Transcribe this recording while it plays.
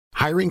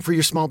Hiring for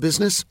your small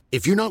business?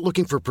 If you're not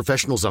looking for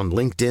professionals on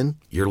LinkedIn,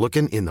 you're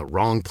looking in the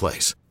wrong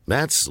place.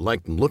 That's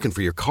like looking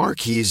for your car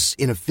keys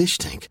in a fish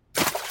tank.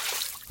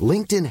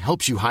 LinkedIn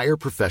helps you hire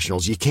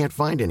professionals you can't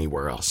find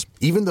anywhere else,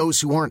 even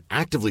those who aren't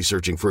actively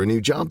searching for a new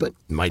job but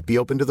might be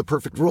open to the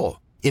perfect role.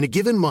 In a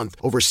given month,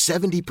 over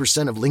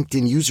 70% of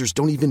LinkedIn users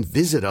don't even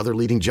visit other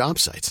leading job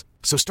sites.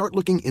 So start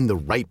looking in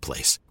the right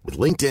place. With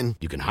LinkedIn,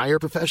 you can hire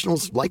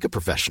professionals like a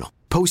professional.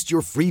 Post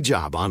your free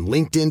job on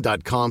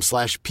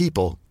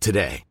linkedin.com/people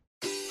today.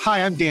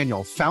 Hi, I'm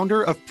Daniel,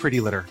 founder of Pretty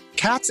Litter.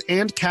 Cats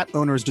and cat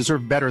owners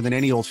deserve better than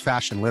any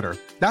old-fashioned litter.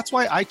 That's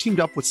why I teamed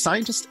up with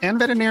scientists and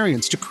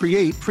veterinarians to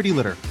create Pretty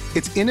Litter.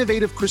 Its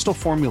innovative crystal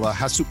formula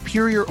has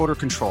superior odor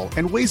control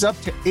and weighs up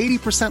to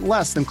 80%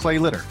 less than clay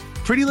litter.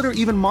 Pretty Litter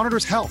even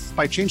monitors health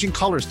by changing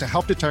colors to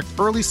help detect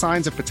early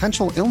signs of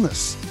potential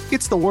illness.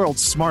 It's the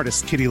world's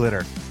smartest kitty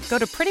litter. Go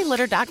to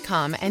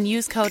prettylitter.com and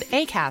use code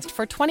ACAST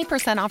for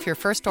 20% off your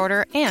first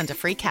order and a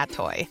free cat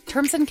toy.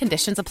 Terms and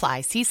conditions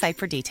apply. See site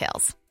for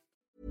details.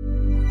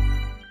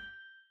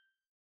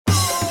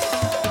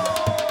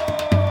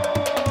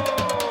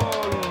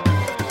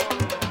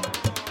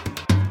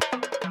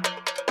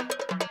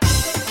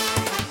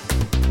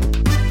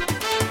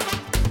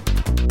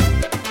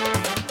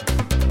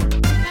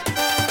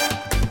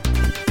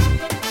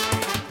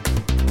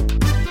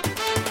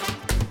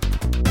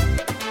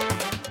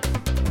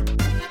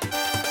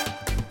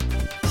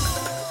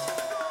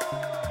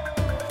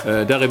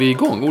 Där är vi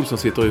igång. Olsson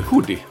sitter i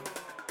hoodie.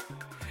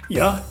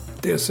 Ja,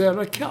 det är så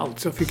jävla kallt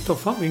så jag fick ta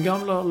fram min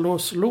gamla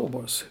Los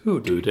Lobos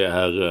hoodie. Du,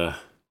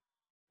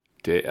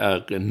 det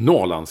är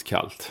Norrlands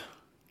kallt.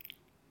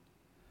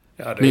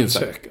 Ja, det är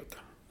säkert.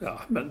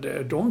 Ja, men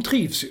de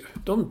trivs ju.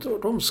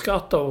 De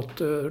skrattar åt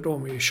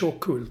dem i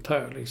Tjockhult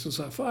här. Liksom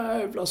så här, för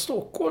jävla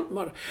Stockholm.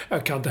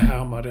 Jag kan inte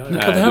härma det. Jag kan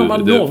inte härma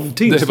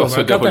någonting.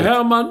 Jag kan inte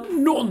härma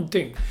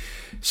någonting.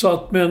 Så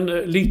att, men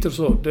lite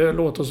så, det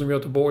låter som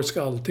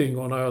göteborgska allting,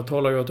 och när jag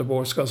talar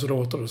göteborgska så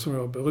låter det som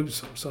jag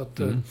berusar. Så att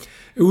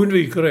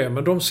undviker det.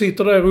 Men de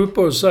sitter där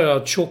uppe och säger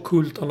att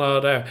Tjockhultarna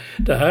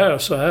det här,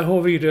 så här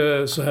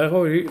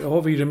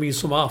har vi det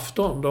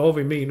midsommarafton, då har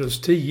vi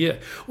 -10.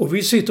 Och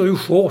vi sitter i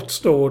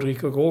shorts då och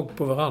dricker grogg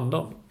på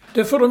verandan.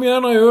 Det får de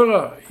gärna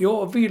göra.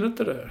 Jag vill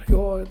inte det.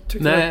 Jag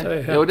tycker att det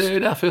är hemskt. Ja, det är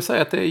därför jag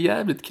säger att det är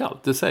jävligt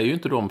kallt. Det säger ju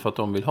inte de för att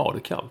de vill ha det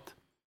kallt.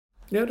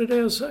 Ja, det är det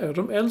jag säger.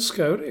 De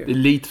älskar ju det. Det är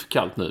lite för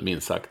kallt nu,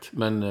 minst sagt.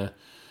 Men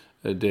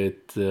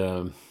det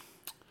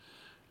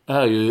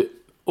är ju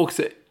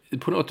också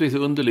på något vis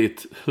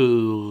underligt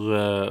hur...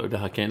 Det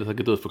här kan jag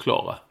säkert du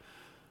förklara.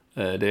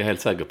 Det är jag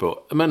helt säker på.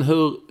 Men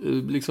hur,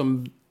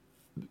 liksom...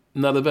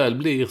 När det väl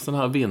blir sån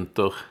här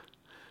vinter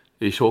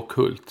i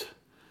Tjockhult,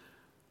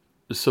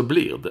 så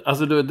blir det...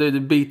 Alltså, det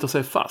biter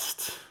sig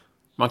fast.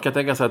 Man kan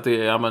tänka sig att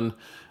det är... Ja, men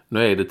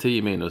nu är det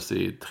 10 minus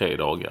i 3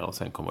 dagar och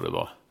sen kommer det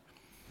vara...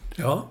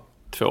 Ja.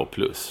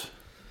 2+.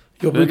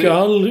 Jag brukar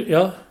aldrig...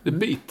 Ja. Det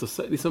biter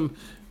sig. Liksom,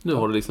 nu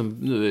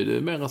är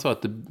det mer så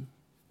att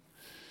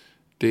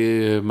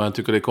man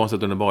tycker det är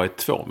konstigt att det bara är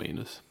 2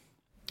 minus.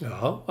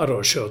 Ja, det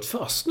har kört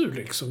fast nu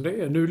liksom.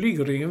 Nu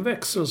ligger det i en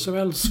växel som är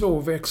väldigt svår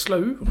att växla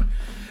ur.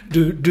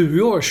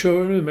 Du och jag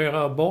kör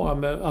numera bara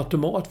med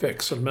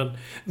automatväxel, men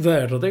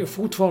vädret är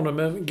fortfarande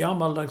med en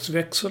gammaldags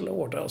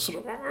växellåda. Så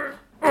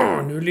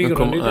nu ligger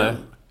den i den.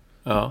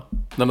 Ja,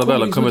 när den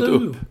väl har kommit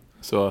upp.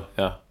 Så,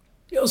 ja.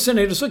 Ja, sen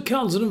är det så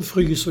kallt så den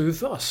fryser ju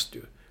fast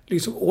ju.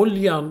 Liksom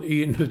oljan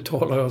i... Nu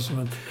talar jag som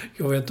en...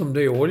 Jag vet inte om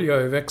det är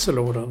olja i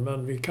växellådan,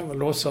 men vi kan väl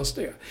låtsas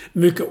det.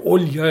 Mycket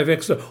olja i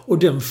växellådan. Och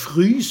den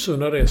fryser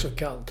när det är så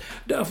kallt.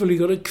 Därför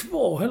ligger det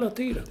kvar hela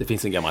tiden. Det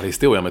finns en gammal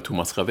historia med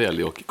Thomas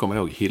Ravelli och kommer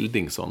ihåg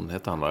Hildingsson,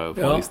 hette han, var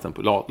på listan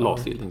på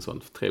Lars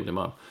Hildingsson, trevlig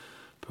man.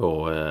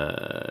 På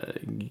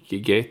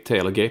GT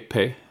eller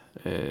GP,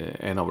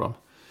 en av dem.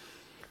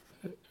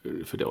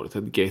 För dåligt,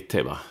 GT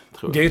va?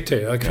 Tror jag. GT,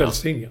 ja,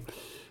 kvällstingen.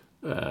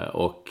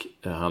 Och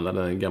han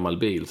hade en gammal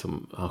bil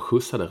som han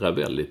skjutsade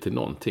Ravelli till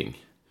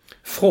någonting.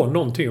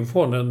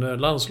 Från en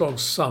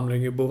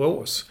landslagssamling i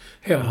Borås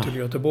hem till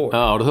Göteborg.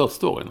 Ja, har du hört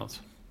storyn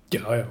alltså?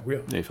 Ja.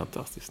 Det är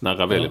fantastiskt. När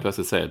Ravelli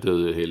plötsligt säger att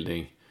du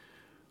Hilding,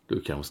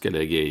 du kanske ska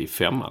lägga i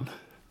 5:an.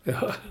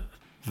 Ja.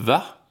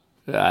 Va?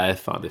 Nej,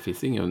 fan, det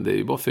finns ingen, det är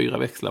ju bara 4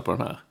 växlar på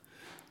den här.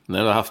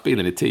 När du har haft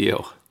bilen i 10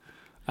 år.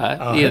 Nej,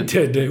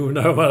 det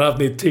har man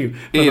haft i 10.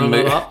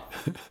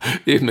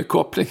 In med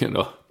kopplingen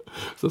då.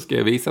 Så ska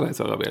jag visa dig,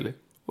 sa Ravelli.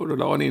 Och då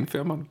la han in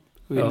 5:an.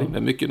 Hilding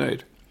är mycket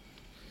nöjd.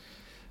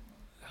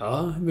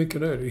 Ja,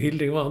 mycket nöjd.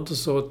 Hilding var inte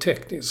så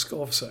teknisk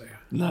av sig.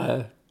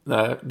 Nej,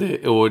 nu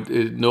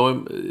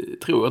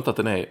tror jag inte att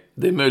den är...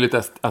 Det är möjligt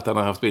att han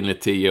har haft bilen i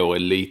 10 år är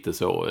lite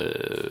så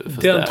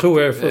förstärkt. Den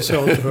tror jag för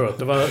så inte hört.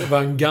 Det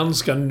var en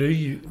ganska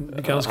nyköpt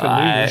bil.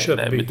 Nej,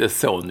 men inte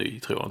så ny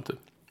tror jag inte.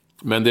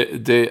 Men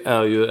det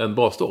är ju en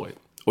bra story.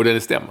 Och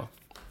den stämmer.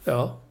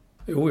 Ja.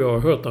 Jo, jag har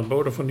hört den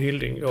både från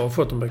Hilding. Jag har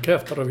fått den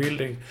bekräftad av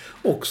Hilding.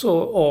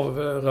 Också av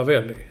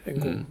Ravelli en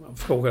gång. Man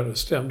frågade,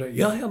 stämde.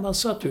 Ja, man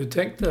satt ju och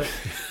tänkte.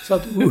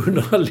 Satt och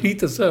undrade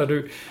lite så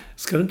här.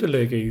 Ska du inte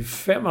lägga i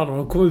 5:an?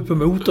 De kom ut på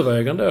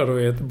motorvägen där då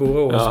i ett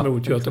Borås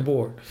mot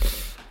Göteborg.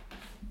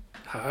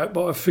 Nej,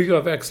 bara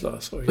 4 växlar.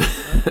 Så.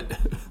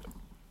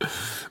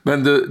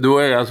 Men då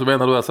är alltså,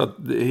 menar du alltså att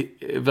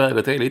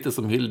vädret är lite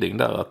som Hilding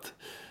där, att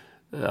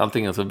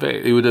antingen så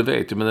det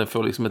vet ju, men den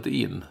får liksom inte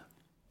in.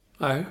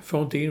 Nej,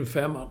 får inte in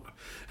 5.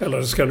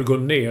 Eller ska det gå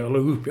ner eller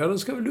upp? Ja, den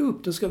ska väl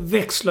upp. Den ska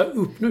växla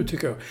upp nu,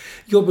 tycker jag.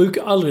 Jag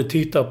brukar aldrig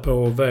titta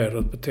på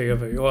vädret på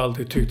tv. Jag har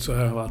alltid tyckt så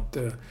här att...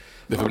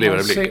 det får bli vad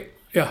det blir.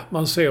 Ja,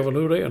 man ser väl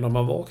hur det är när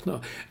man vaknar.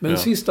 Men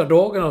sista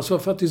dagarna så har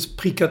jag faktiskt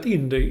prickat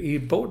in det i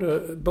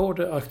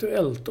både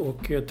Aktuellt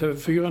och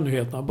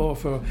TV4-nyheterna. Bara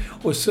för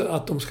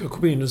att de ska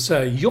komma in och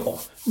säga ja,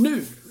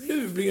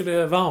 nu blir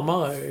det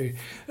varmare.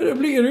 Det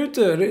blir det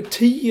inte. Det är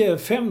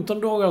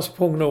 10-15 dagars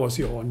prognos.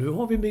 Ja, nu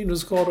har vi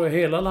minusgrader i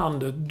hela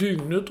landet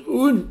dygnet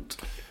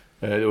runt.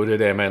 Och det är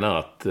det jag menar,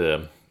 att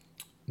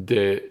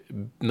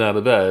när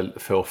det väl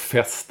får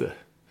fäste,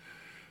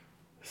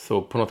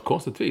 så på något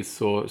konstigt vis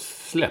så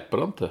släpper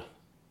det inte.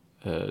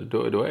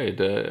 Då är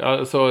det...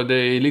 Alltså det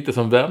är lite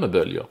som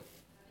värmeböljor.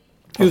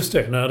 Just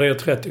det, när det är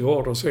 30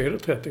 grader så är det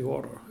 30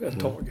 grader ett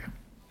tag.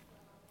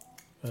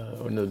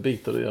 Och nu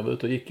biter det. Jag var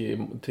ute och gick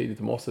tidigt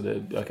i morse.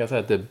 Jag kan säga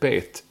att det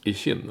bet i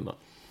kinderna.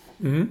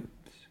 Mm.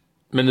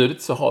 Men nu är det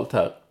inte så halt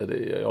här.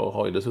 Jag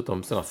har ju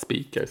dessutom såna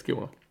spikar i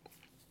skorna.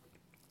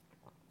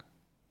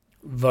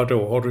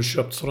 Vadå? Har du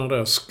köpt sådana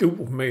där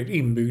skor med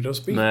inbyggda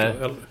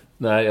spikar?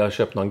 Nej, jag har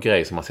köpt någon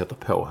grej som man sätter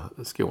på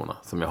skorna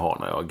som jag har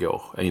när jag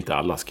går. Inte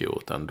alla skor,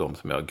 utan de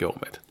som jag går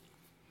med.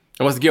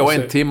 Jag måste gå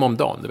 1 timme om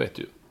dagen, det vet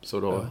du. Så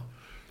då... Ja.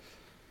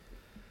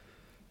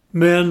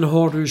 Men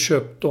har du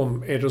köpt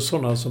dem, är det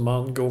sådana som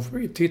man går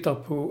förbi, tittar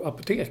på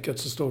apoteket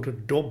så står det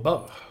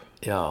dobbar?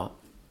 Ja,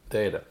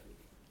 det är det.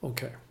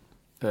 Okej.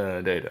 Det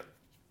är det.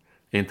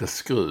 Inte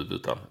skruv,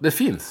 utan det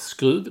finns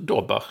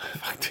skruvdobbar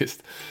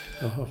faktiskt.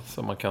 Jaha.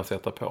 Som man kan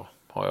sätta på,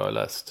 har jag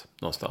läst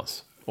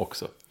någonstans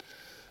också.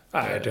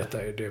 Nej,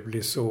 det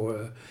blir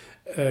så...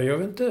 Jag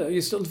vet inte,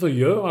 istället för att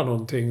göra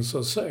någonting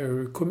så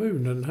säger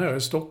kommunen här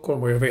i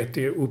Stockholm, och jag vet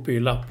det är uppe i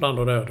Lappland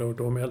och där, och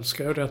de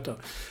älskar ju detta.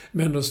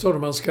 Men då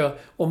står det,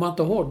 om man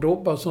inte har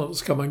dobbar så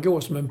ska man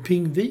gå som en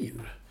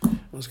pingvin.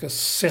 Man ska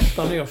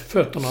sätta ner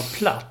fötterna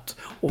platt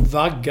och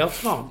vagga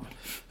fram.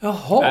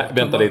 Jaha.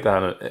 Vänta lite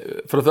här nu.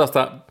 För det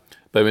första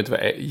behöver vi inte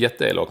vara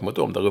jätteelak mot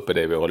dem där uppe,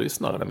 det är våra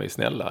lyssnare, de är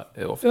snälla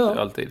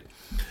alltid.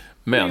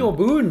 Men jag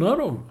beundrar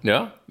dem.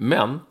 Ja,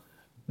 men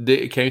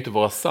det kan ju inte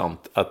vara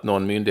sant att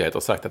någon myndighet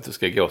har sagt att du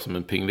ska gå som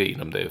en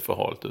pingvin om det är för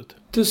halt ut.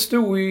 Det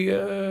stod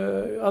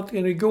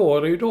antingen igår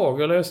eller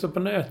idag, jag läste på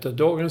nätet,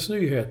 Dagens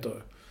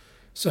Nyheter.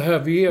 Så här,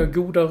 vi ger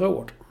goda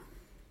råd.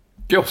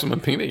 Gå som en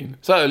pingvin.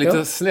 Så här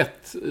lite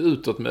snett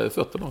utåt med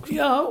fötterna också.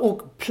 Ja,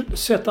 och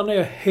sätta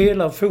ner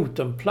hela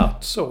foten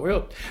platt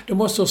så. Det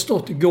måste ha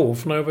stått igår,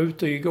 för när jag var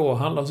ute igår och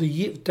handlade så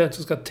givet att jag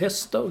ska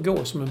testa att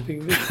gå som en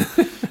pingvin.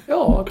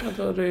 Ja,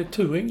 det är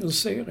tur ingen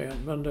ser en,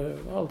 men det är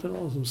alltid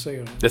någon som ser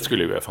en. Det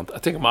skulle ju vara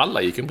fantastiskt. Tänk om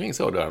alla gick omkring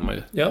så, där man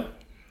ju. Ja.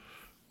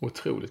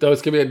 Otroligt. Det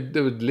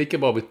är lika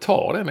bra vi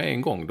tar det med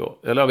en gång då.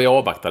 Eller vi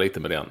avvaktar lite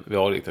med den. Vi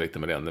avvaktar lite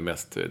med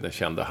den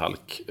kända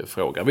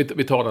halkfrågan.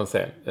 Vi tar den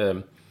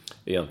sen.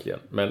 Egentligen.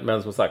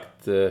 Men som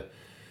sagt,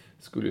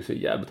 skulle ju se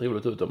jävligt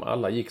roligt ut om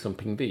alla gick som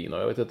pingviner.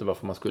 Jag vet inte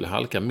varför man skulle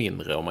halka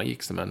mindre om man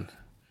gick som en...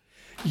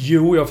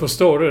 Jo, jag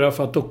förstår det,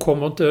 därför att då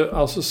kommer inte...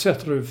 Alltså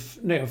sätter du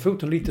ner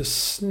foten lite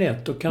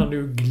snett, då kan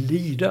du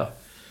glida.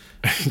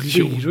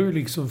 Glider ju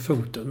liksom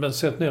foten, men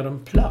sätt ner den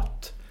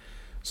platt.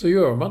 Så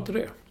gör man inte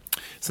det.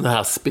 Sådana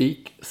här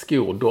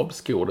spikskor,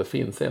 dobbskor, det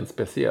finns en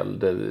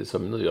speciell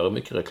som nu gör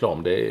mycket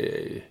reklam. Det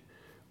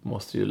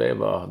måste ju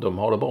leva, de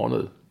har det bra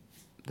nu.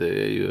 Det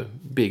är ju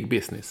big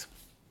business.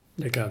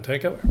 Det kan jag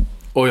tänka mig.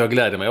 Och jag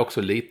gläder mig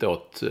också lite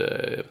åt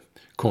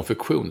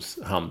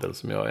konfektionshandel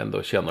som jag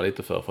ändå känner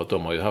lite för att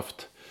de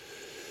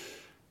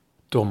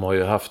har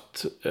ju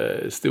haft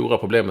stora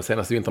problem med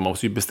senaste vintern. Man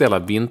måste ju beställa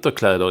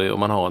vinterkläder om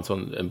man har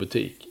en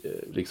butik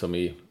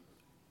liksom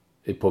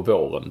på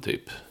våren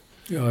typ.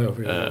 Ja, jag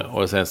vet.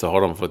 Och sen så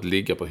har de fått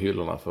ligga på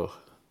hyllorna för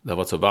det har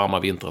varit så varma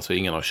vintrar så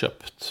ingen har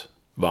köpt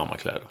varma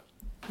kläder.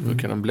 Då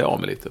kan de bli av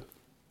med lite,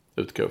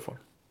 utgå ifrån.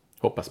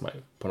 Hoppas man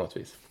ju på något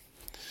vis.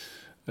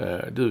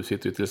 Du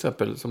sitter ju till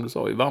exempel, som du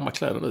sa, i varma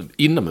kläder nu,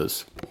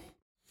 inomhus.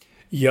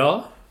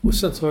 Ja, och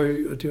sen så har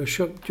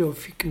jag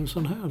fick en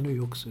sån här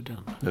nu också.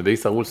 Nu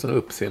visar Olsson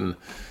upp sin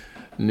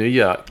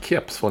nya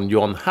keps från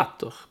John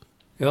Hatter.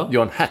 Ja.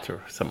 John Hatter,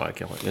 som man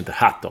kanske, inte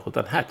Hatter,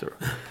 utan Hatter.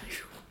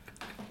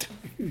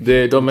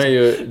 Det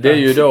är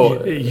ju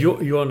då...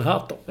 John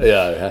Hatter.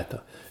 Ja,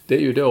 Hatter. Det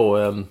är ju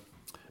då...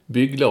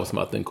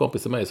 bygglovsmatten, en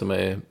kompis till mig som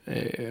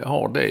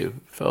har det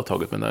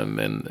företaget med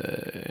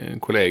en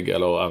kollega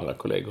eller andra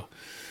kollegor.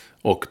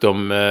 Och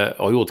de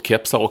har gjort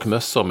kepsar och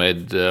mössor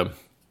med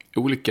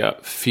olika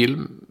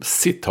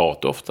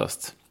filmcitat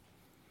oftast.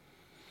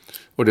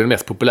 Och det är den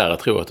mest populära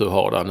tror jag att du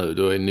har där nu.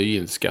 Du är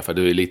nyinskaffad,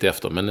 du är lite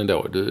efter, men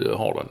ändå, du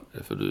har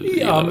den. För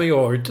men jag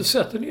har ju inte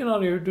sett den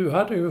innan. Du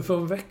hade ju för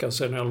en vecka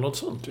sedan eller något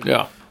sånt.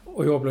 Ja.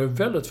 Och jag blev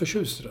väldigt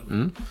förtjust i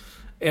den.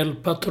 El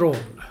Patron.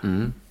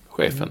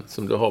 Chefen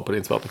som du har på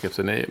din svarta keps.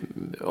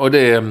 Och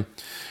det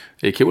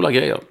är coola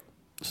grejer.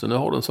 Så nu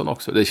har du en sån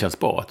också. Det känns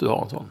bra att du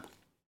har en sån.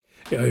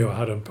 Ja, jag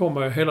hade den på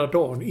mig hela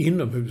dagen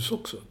inomhus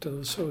också.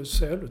 Den såg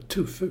så jävla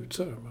tuff ut,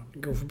 så man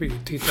går förbi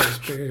och tittar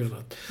i spegeln.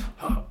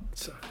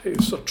 Det är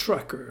ju så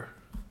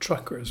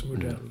truckers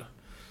modell.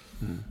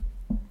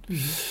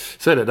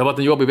 Så är det. Det har varit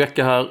en jobbig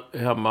vecka här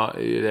hemma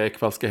i det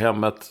Ekvallska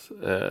hemmet.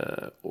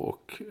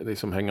 Och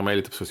liksom hänger med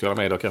lite på sociala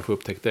medier och kanske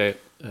upptäckt det.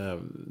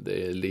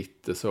 Det är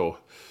lite så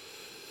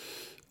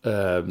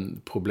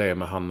problem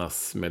med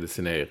Hannas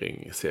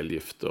medicinering,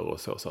 cellgifter och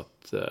så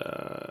att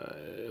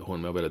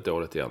hon mår väldigt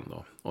dåligt igen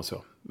och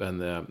så. Men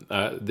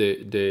det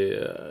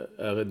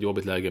är ett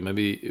jobbigt läge. Men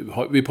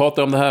vi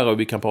pratar om det här och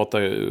vi kan prata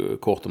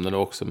kort om det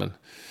också. Men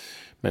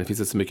det finns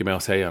inte så mycket mer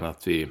att säga än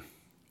att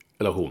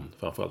eller hon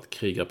framförallt,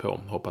 krigar på.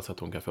 Hoppas att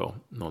hon kan få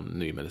någon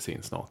ny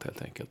medicin snart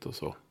helt enkelt. Och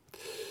så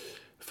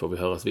får vi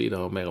höras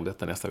vidare och mer om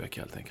detta nästa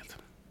vecka helt enkelt.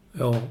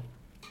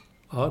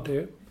 Ja, det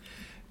är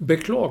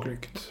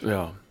beklagligt.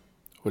 Ja,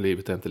 och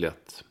livet är inte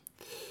lätt.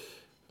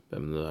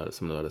 Vem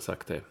som nu hade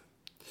sagt det.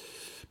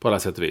 På alla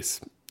sätt och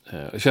vis.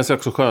 Det känns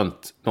också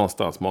skönt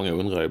någonstans. Många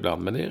undrar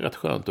ibland, men det är rätt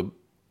skönt.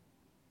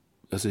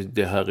 Alltså,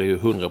 det här är ju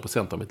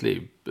 100% av mitt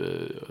liv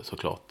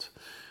såklart.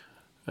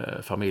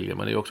 Familjen,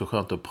 men det är också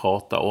skönt att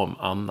prata om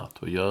annat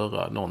och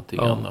göra någonting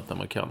annat när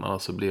man kan,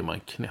 annars så blir man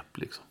knäpp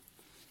liksom.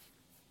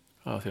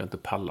 Annars är jag inte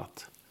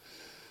pallat.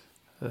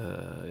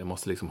 Jag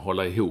måste liksom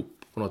hålla ihop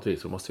på något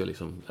vis, så måste jag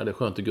liksom, det är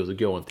skönt att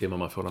gå en timme,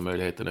 man får den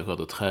möjligheten, det är skönt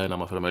att träna,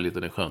 man får den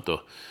möjligheten, det är skönt att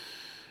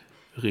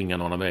ringa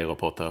någon av er och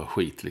prata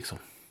skit liksom.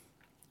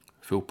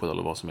 Fotboll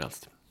eller vad som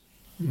helst.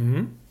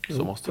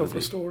 Så måste jag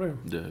förstår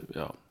det.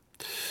 Ja.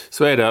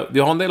 Så är det. Vi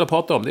har en del att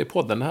prata om. Det är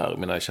podden här,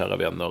 mina kära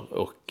vänner.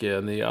 Och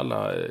ni är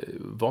alla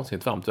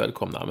vansinnigt varmt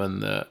välkomna.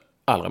 Men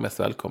allra mest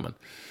välkommen.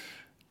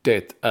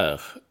 Det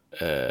är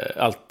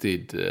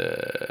alltid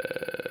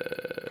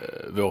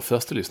vår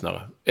första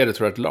lyssnare.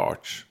 Editor at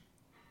Large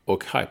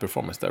och High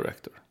Performance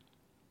Director.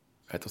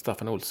 Jag heter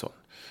Staffan Olsson.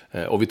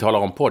 Och vi talar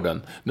om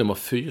podden nummer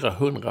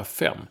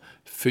 405.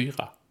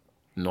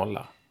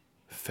 405.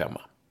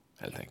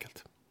 Helt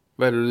enkelt.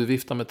 Vad är det du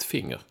viftar med ett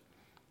finger?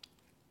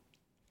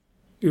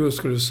 Jag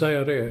skulle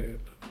säga det.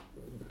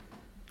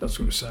 Jag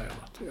skulle säga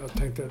att jag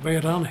tänkte, vad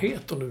är det han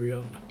heter nu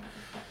igen?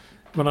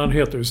 Men han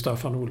heter ju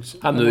Staffan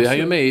Olsson. Nu är han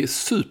ju med i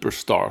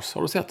Superstars.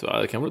 Har du sett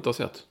det? Det kan du inte ha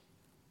sett.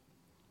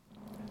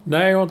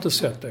 Nej, jag har inte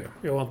sett det.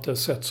 Jag har inte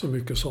sett så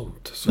mycket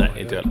sånt. Nej,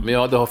 inte heller.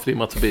 Men det har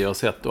flimrat förbi och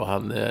sett, och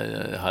han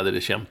hade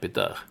det kämpigt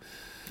där.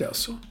 Det är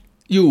så.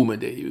 Jo,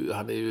 men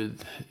han är ju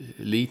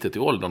lite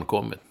till åldern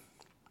kommit.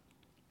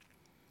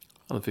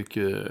 Han fick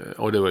ju,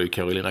 och det var ju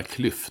Carolina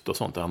Klüft och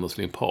sånt, Anders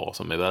Limpar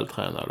som är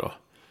vältränad och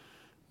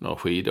några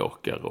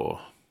skidåkare, och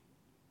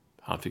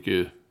han fick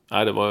ju,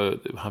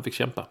 han fick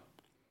kämpa.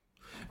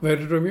 Vad är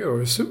det de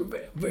gör?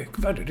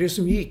 Vad är det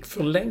som gick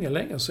för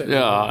länge sedan?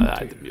 Ja,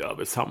 de gör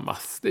väl samma.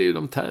 Det är ju,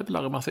 de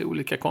tävlar i massa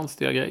olika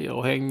konstiga grejer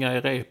och hänga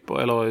i rep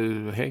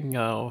eller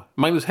hänga, och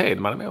Magnus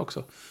Hedman är med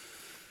också.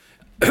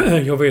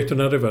 Jag vet ju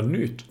när det var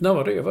nytt. När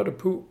var det? Var det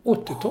på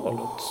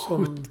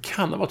 80-talet?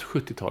 Kan ha varit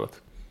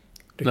 70-talet.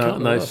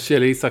 När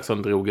Kjell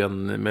Isaksson drog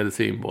en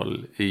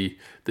medicinboll i,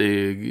 det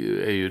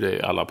är ju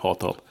det alla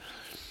pratar om.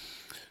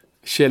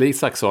 Kjell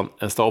Isaksson,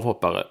 en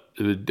stavhoppare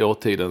ur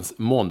dåtidens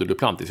Mondo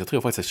Duplantis. Jag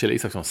tror faktiskt att Kjell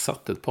Isaksson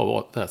satte ett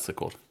par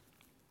världsrekord.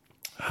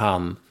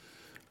 Han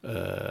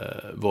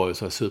var ju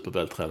så här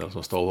supervältränad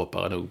som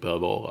stavhoppare nog bör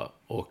vara.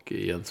 Och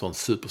i en sån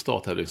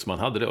superstartävling som han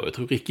hade då, jag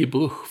tror Ricky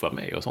Bruch var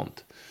med och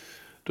sånt.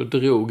 Då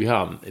drog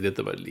han, det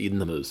var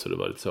inomhus och det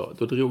var lite så,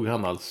 då drog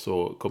han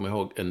alltså, kommer jag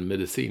ihåg, en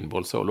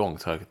medicinboll så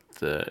långt så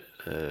att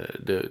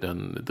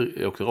den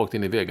åkte rakt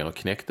in i väggen och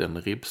knäckte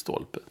en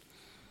ribbstolpe.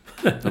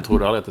 Jag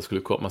trodde aldrig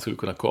att man skulle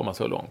kunna komma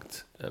så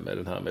långt med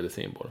den här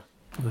medicinbollen.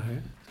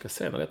 Nej. Ska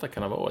se när detta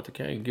kan ha varit. Det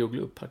kan jag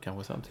googla upp här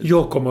kanske samtidigt.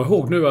 Jag kommer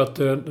ihåg nu att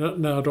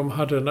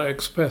när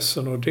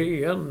Expressen och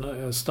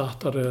DN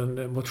startade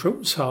en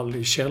motionshall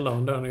i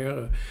källaren där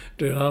nere.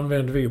 Det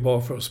använde vi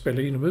bara för att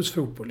spela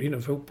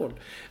inomhusfotboll.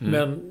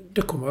 Men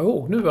det kommer jag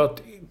ihåg nu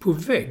att på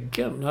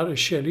väggen hade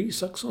Kjell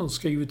Isaksson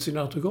skrivit sin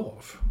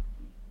autograf.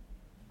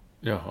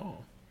 Jaha.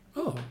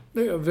 Ja,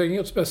 det var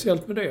inget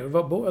speciellt med det. Det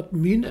var bara ett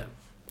minne.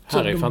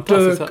 Här är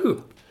fantastiskt.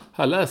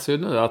 Här läser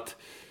jag nu att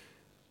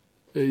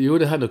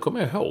nu kommer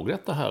jag ihåg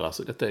detta här.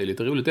 Alltså, detta är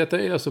lite roligt. Detta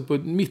är alltså på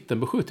mitten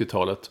på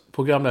 70-talet.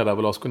 Programledare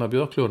var Lars-Gunnar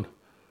Björklund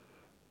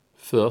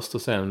först,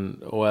 och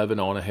sen och även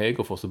Arne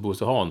Hegerfors och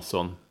Bosse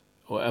Hansson.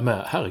 Och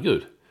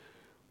herregud.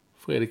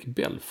 Fredrik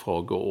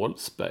Belfrage och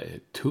Oldsberg.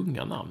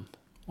 Tunga namn.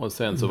 Och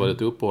sen så var det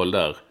ett uppehåll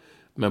där.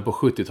 Men på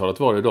 70-talet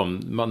var det de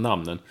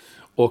namnen.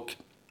 Och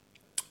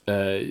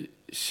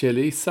Kjell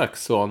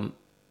Isaksson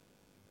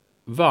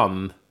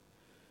vann,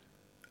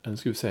 nu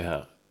ska vi se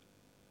här.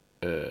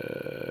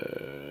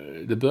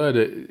 Det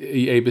började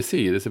i ABC,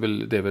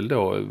 det är väl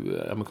då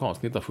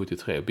amerikanskt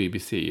 1973,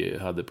 BBC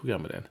hade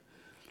programmet den.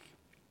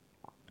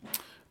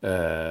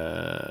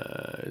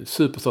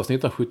 Superstars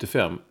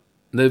 1975.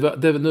 Nu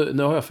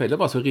har jag fel, det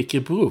var alltså Ricky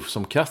Bruch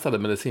som kastade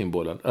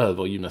medicinbollen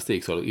över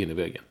gymnastiksalen in i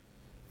väggen.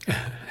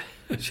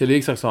 Kjell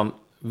Isaksson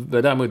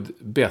var däremot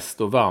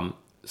bäst och vann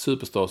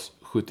Superstars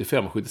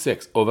 75 och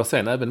 76 och var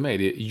sen även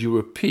med i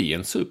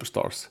European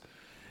Superstars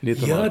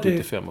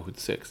 1975 och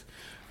 76.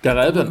 Där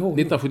även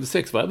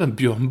 1976 var även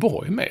Björn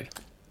Borg med.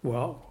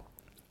 Wow.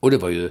 Och det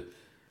var ju...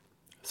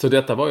 Så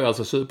detta var ju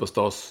alltså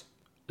Superstars...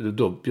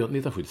 Då,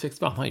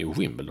 1976 vann han ju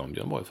Wimbledon,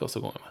 Björn Borg, första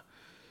gången.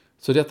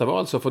 Så detta var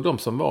alltså för de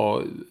som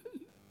var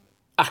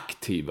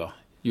aktiva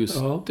just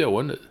då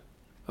och nu.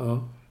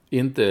 Ja.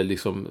 Inte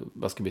liksom,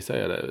 vad ska vi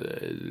säga det,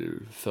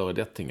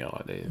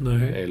 föredettingar. Det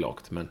är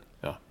elakt, men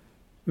ja.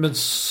 Men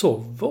så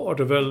var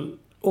det väl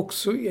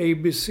också i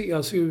ABC,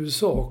 alltså i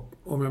USA,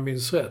 om jag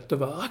minns rätt. Det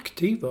var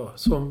aktiva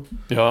som...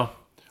 Ja,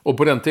 och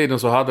på den tiden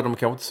så hade de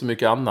kanske inte så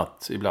mycket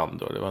annat ibland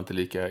då. Det var inte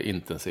lika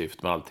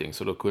intensivt med allting,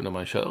 så då kunde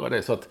man köra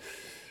det.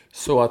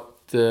 Så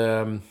att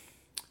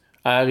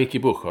Ricky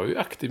Buch var ju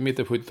aktiv mitt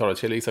i 70-talet.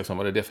 Kjell Isaksson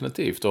var det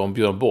definitivt. Och om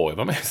Björn Borg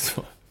var med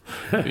så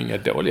var det inga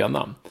dåliga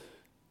namn.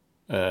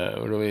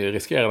 Och då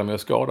riskerade de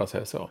att skada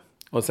sig så.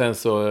 Och sen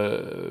så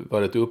var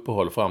det ett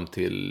uppehåll fram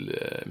till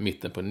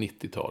mitten på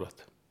 90-talet.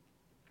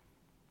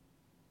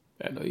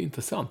 Det är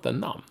intressanta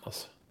namn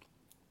alltså.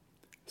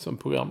 Som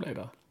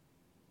programledare.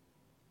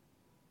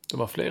 Det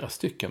var flera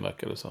stycken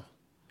verkade det så.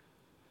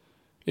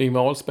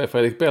 Ingmar Oldsberg,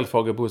 Fredrik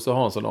Belfrage, Bosse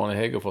Hansson, Arne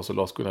Hegerfors och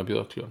Lars-Gunnar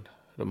Björklund.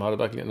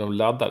 De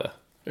laddade.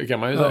 Det kan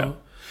man ju säga.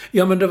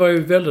 Ja, men det var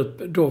ju väldigt...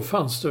 Då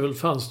fanns det väl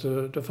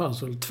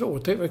 2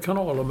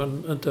 tv-kanaler,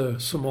 men inte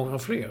så många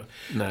fler.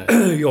 Nej.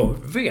 Jag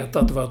vet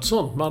att det var ett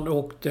sånt. Man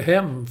åkte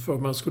hem för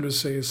man skulle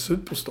se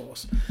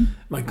Superstars.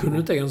 Man kunde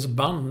inte ens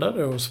banda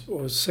det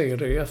och se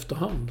det i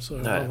efterhand. Så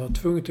man var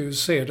tvungen att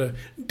se det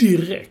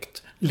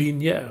direkt,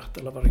 linjärt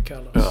eller vad det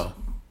kallas. Ja.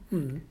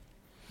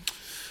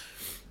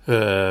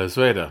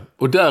 Så är det.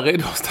 Och där är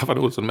då Staffan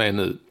Olsson med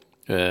nu.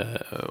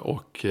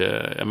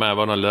 Jag menar,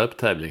 var någon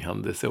löptävling.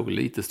 Det såg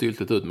lite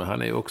styltigt ut, men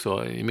han är ju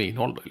också i min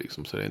ålder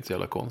liksom, så det är inte så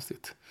jävla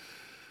konstigt.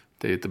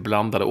 Det är lite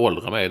blandade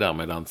åldrar med där.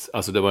 Medans,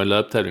 alltså det var en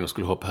löptävling och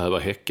skulle hoppa över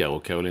häckar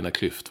och Carolina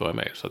Klüft var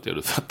med, så att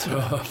jag fattar.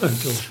 Ja,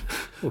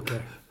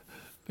 okej.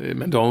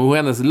 Men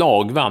hennes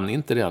lag vann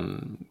inte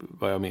den,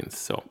 vad jag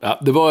minns. Så. Ja,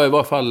 det var i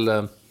varje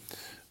fall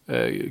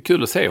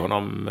kul att se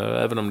honom,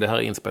 även om det här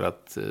är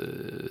inspelat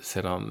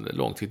sedan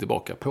lång tid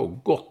tillbaka på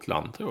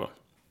Gotland, tror jag.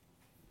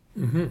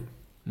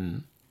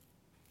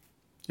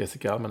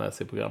 Jessica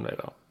Almenäs är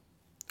programledare.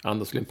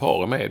 Anders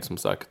Limpar är med, som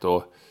sagt,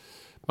 och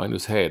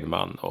Magnus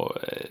Hedman och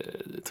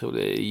jag tror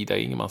det är Ida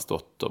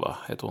Ingemansdotter, va?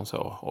 Heter hon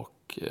så,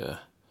 och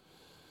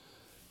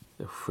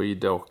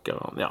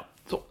skidåkaren. Ja,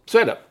 så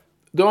är det.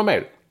 Du var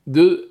med.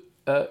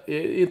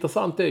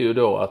 Intressant är ju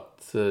då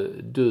att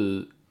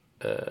du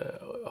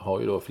har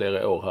ju då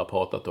flera år här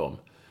pratat om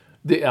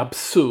det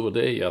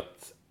absurda i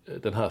att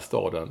den här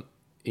staden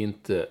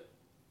inte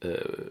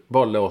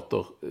bara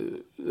låter,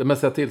 men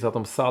ser till så att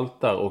de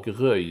saltar och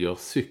röjer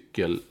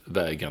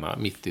cykelvägarna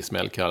mitt i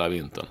smällkalla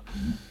vintern.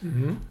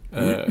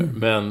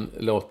 Men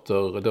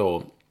låter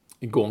då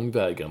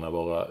gångvägarna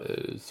vara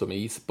som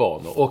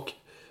isbanor. Och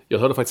jag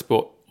hörde faktiskt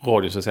på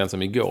radion så sent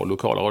som igår,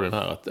 lokala radion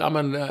här, att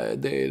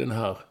det är den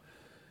här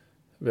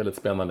väldigt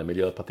spännande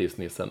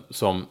miljöpartistnissen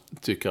som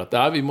tycker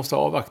att vi måste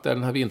avvakta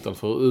den här vintern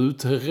för att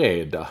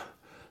utreda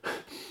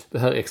det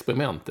här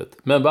experimentet.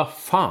 Men vad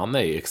fan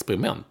är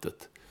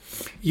experimentet?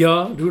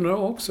 Ja, du undrar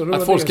också.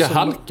 Att folk ska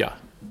halka.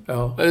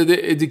 Ja.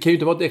 Det kan ju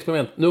inte vara ett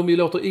experiment. Nu om vi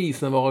låter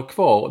isen vara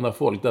kvar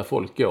där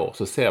folk går,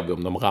 så ser vi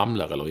om de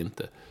ramlar eller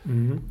inte.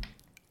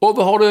 Och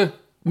vad har det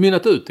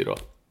mynnat ut i då?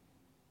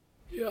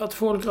 Ja, att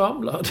folk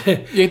ramlar. Det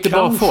är inte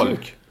bara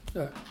folk.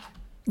 Ja.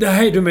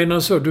 Nej, du menar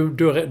så.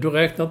 Du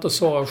räknar inte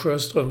Sara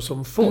Sjöström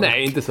som folk?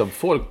 Nej, inte som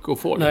folk och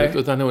folk. Nej.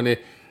 Utan hon är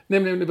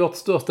nämligen vårt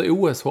största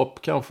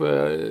OS-hopp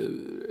kanske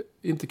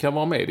inte kan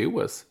vara med i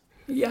OS.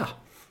 Ja.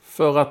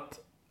 För att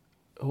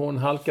hon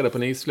halkade på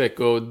en isfläck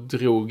och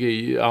drog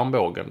i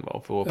armbågen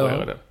för att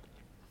operera den.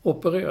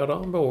 Opererade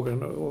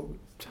armbågen.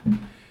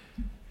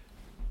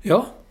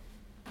 Ja.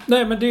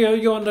 Nej, men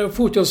när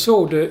fort jag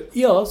såg det,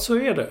 ja, så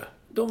är det.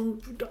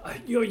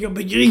 Jag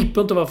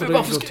begriper inte varför det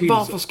går till.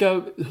 Varför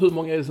ska, hur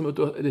många är det som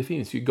ute, det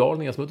finns ju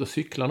galningar som är ute och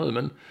cyklar nu,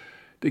 men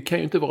det kan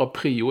ju inte vara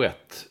prio 1.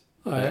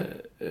 Nej.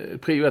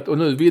 Prio 1. Och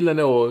nu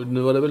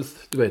var det väl,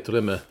 du vet hur det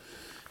är med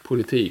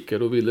politik, och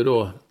då ville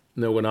då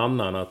någon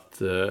annan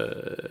att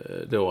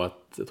jag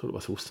tror det var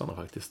sossarna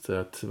faktiskt,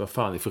 att vad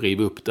fan, vi får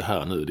riva upp det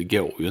här nu, det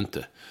går ju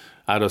inte.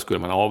 Då skulle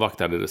man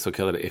avvakta det så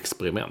kallade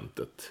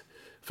experimentet.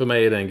 För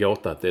mig är det en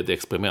gåta att det är ett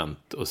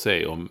experiment att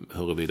se om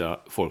huruvida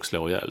folk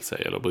slår ihjäl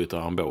sig eller bryter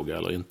armbågar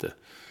eller inte.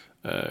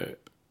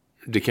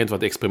 Det kan inte vara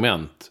ett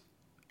experiment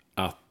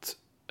att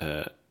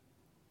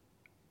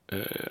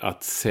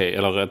se,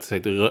 eller rätt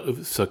sagt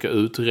försöka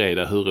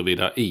utreda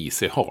huruvida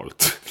is är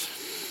halt.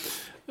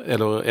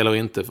 eller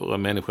inte för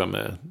en människa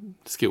med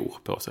skor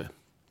på sig.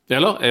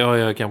 Eller?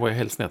 Jag kanske är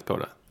helt snett på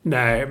det.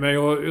 Nej, men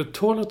jag har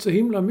talat så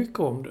himla mycket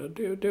om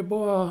det. Det är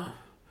bara...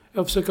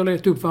 Jag försöker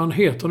leta upp vad han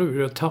heter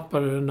nu. Jag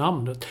tappade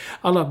namnet.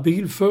 Alla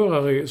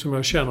bilförare som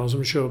jag känner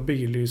som kör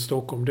bil i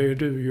Stockholm, det är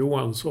du,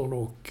 Johansson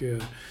och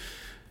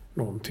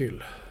någon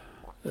till.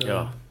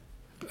 Ja.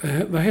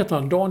 Vad heter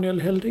han?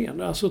 Daniel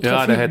Heldén? Alltså,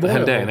 ja, det heter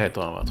Heldén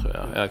heter han, tror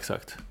jag. Ja,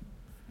 exakt.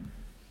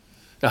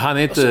 Ja, han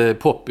är inte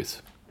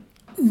poppis.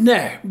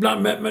 Nej,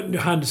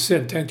 men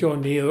sen tänkte jag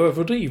ni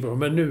överdriver.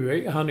 Men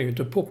nu han är ju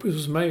inte poppis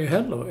hos mig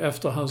heller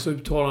efter hans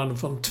uttalande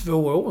från 2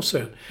 år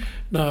sedan.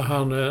 När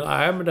han,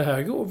 nej men det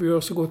här går vi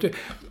gör så gott.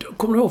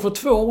 Kommer du ihåg för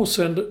 2 år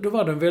sedan, då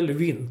var det en väldig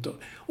vinter.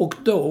 Och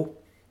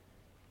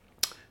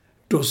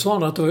då sa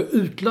han att det var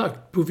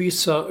utlagt på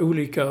vissa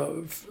olika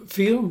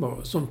firmor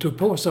som tog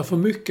på sig för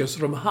mycket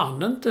så de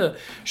hann inte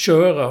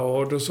köra.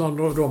 Och då sa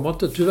han att de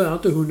har tyvärr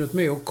inte hunnit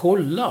med att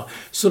kolla.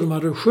 Så de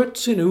hade skött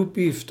sina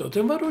uppgifter. Det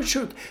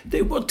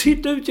är bara att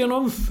titta ut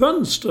genom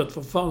fönstret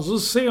för fan så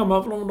ser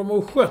man om de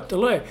har skött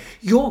eller ej.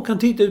 Jag kan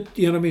titta ut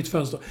genom mitt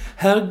fönster.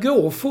 Här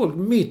går folk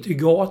mitt i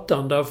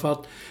gatan därför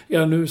att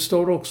nu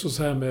står det också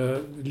så här med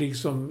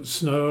liksom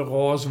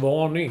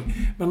snörasvarning.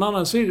 Men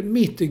annars är det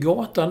mitt i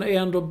gatan är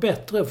ändå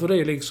bättre för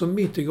det är liksom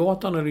mitt i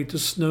gatan är lite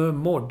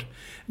snömodd.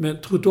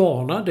 Men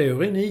trottoarna, det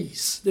är en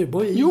is. Det är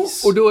bara is. Jo,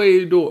 och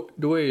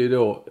då är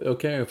ju jag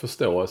kan ju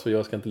förstå, alltså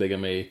jag ska inte lägga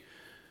mig i,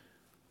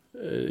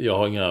 jag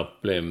har inga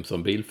problem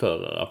som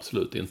bilförare,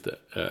 absolut inte.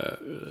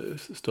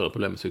 Större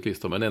problem med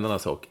cyklister, men en annan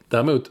sak.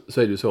 Däremot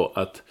så är det ju så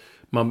att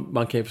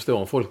man kan ju förstå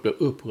om folk blir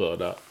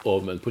upprörda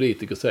om en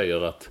politiker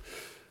säger att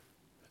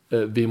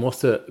vi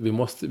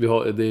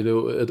har det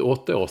är ett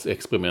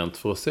 8-årsexperiment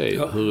för att se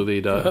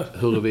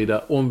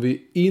huruvida om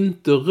vi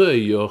inte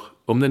röjer,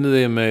 om det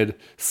nu är med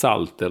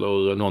salt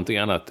eller någonting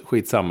annat,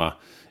 skitsamma,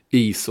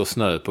 is och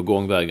snö på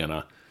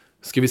gångvägarna,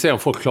 ska vi se om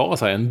folk klarar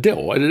sig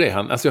ändå? Är det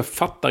han? Alltså jag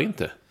fattar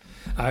inte.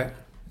 Nej,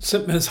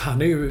 men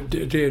han är ju,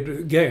 det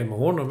grejen med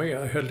honom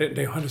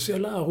är, han är så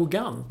jävla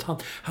arrogant.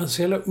 Han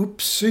så jävla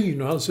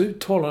uppsyn och hans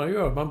uttalanden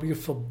gör, man blir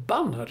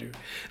förbannad ju.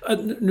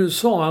 Nu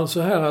sa han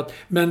så här att,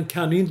 men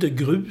kan inte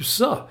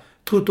grusa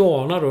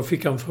trottoarna? Då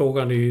fick han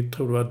frågan i,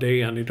 tror du var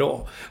DN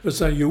idag. Och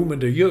sa jo men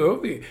det gör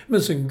vi.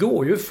 Men sen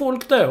går ju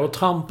folk där och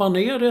trampar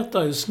ner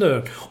detta i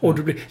snön. Och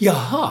det blir,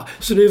 jaha,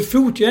 så det är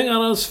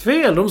fotgängarnas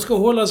fel. De ska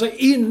hålla sig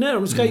inne.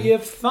 De ska ge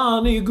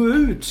fan i gå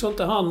ut så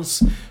inte hans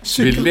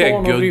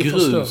cykelbanor blir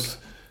förstört.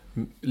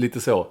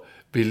 Lite så.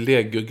 Vi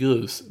lägger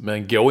grus,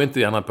 men gå inte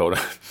gärna på det.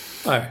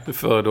 Nej.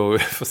 För då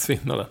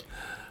försvinner det.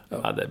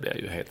 Ja, det blir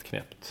ju helt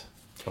knäppt.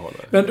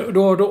 Men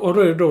då har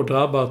det då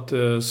drabbat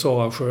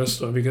Sara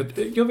Sjöström.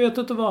 Vilket, jag vet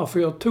inte varför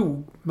jag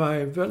tog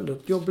mig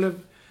väldigt...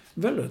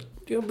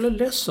 Jag blev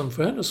ledsen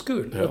för hennes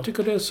skull. Ja. Jag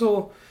tycker det är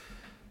så...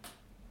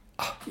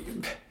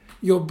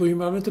 Jag bryr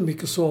mig inte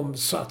mycket så om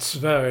så att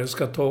Sverige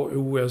ska ta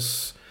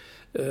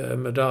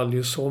OS-medalj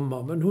i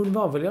sommar. Men hon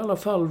var väl i alla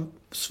fall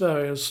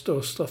Sveriges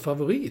största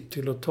favorit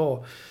till att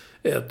ta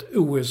ett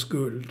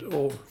OS-guld.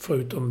 Och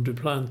förutom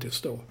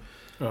Duplantis då.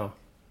 Ja.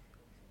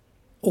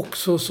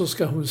 Också så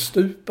ska hon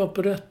stupa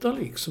på detta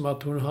liksom,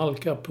 att hon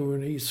halkar på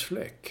en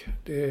isfläck.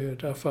 Det är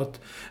därför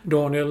att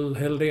Daniel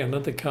Heldén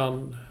inte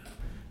kan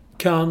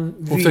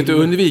hon försökte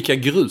undvika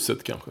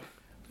gruset kanske.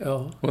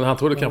 Ja. Och han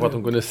trodde kanske att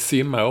hon kunde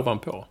simma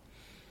ovanpå.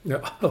 Ja.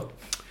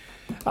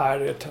 Nej,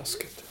 det är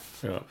taskigt.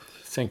 Ja.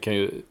 Sen kan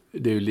ju,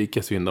 det är ju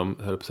lika synd om,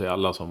 höll på att säga,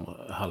 alla som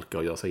halkar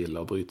och gör sig illa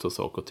och bryter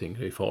saker och ting.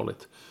 Det är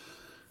farligt.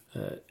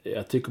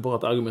 Jag tycker bara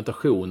att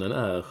argumentationen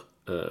är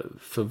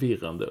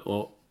förvirrande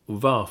och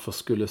varför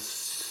skulle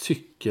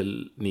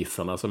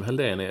cykelnissarna som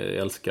Heldén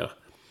älskar,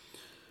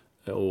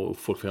 och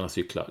folk får gärna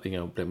cykla, det är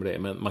inga problem med det,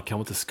 men man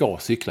kanske inte ska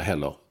cykla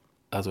heller.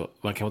 Alltså,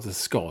 man kanske inte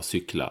ska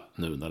cykla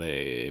nu när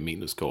det är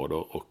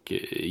minusgrader och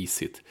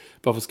isigt.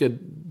 Varför ska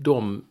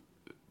de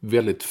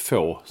väldigt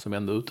få som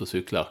ändå är ute och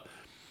cyklar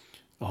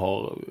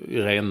ha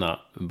rena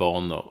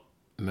banor,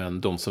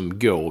 men de som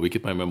går,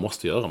 vilket man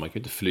måste göra, man kan ju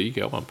inte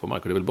flyga ovanpå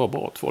marken, det är väl bara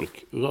bra att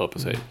folk rör på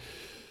sig.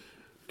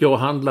 Går och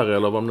handlar eller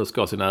vad man nu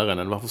ska sin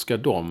ärenden, varför ska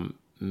de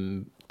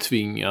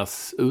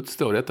tvingas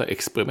utstå detta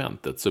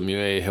experimentet som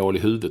ju är hål i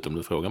huvudet om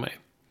du frågar mig?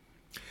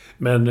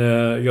 Men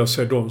jag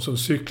ser de som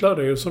cyklar,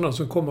 det är ju sådana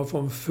som kommer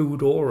från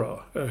Foodora,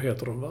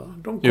 heter de va?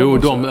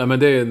 Men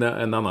det är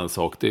en annan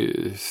sak, det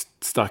är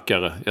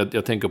starkare.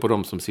 Jag tänker på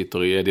de som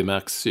sitter i Eddie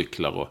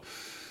Merckx-cyklar och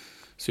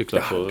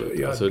cyklar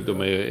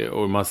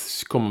och man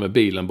kommer med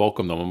bilen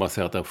bakom dem och man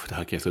ser att det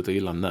här kan sluta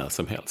illa när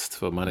som helst.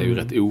 För man är ju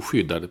rätt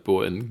oskyddad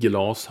på en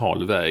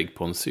glashal väg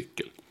på en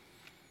cykel.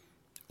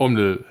 Om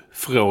du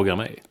frågar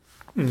mig.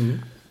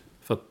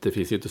 För att det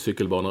finns ju inte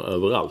cykelbanor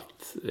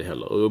överallt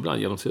heller. Och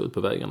ibland ger de sig ut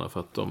på vägarna för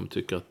att de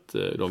tycker att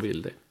de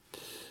vill det.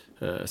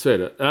 Så är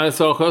det.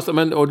 Sara Sjöström,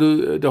 men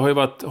det har ju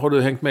varit, har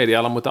du hängt med i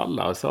Alla mot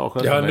alla? Sara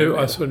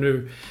Sjöström,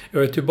 nu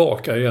jag är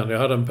tillbaka igen. Jag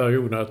hade en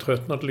period när jag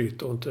tröttnat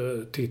lite och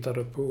inte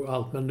tittade på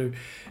allt. Men nu,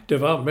 det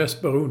var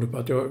mest beroende på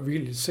att jag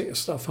ville se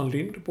Staffan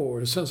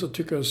Lindeborg. Sen så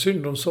tycker jag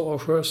synd om Sara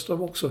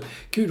Sjöström också.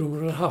 Gud, om de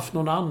hade haft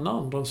någon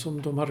annan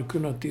som de hade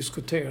kunnat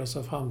diskutera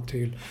sig fram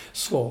till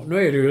svar.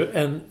 Nu är det ju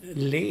en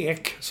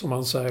lek, som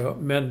man säger.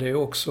 Men det är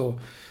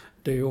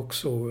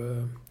också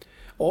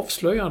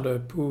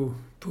avslöjande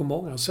på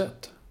många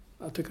sätt.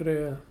 Jag tycker det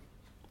är...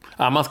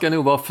 Ja, man ska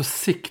nog vara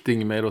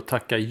försiktig med att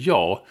tacka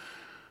ja.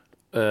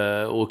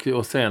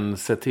 Och sen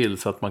se till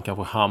så att man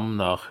kanske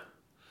hamnar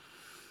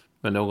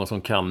med någon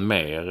som kan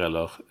mer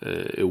eller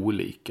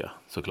olika,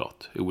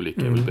 såklart.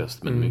 Olika är väl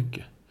bäst, men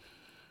mycket.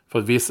 För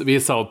att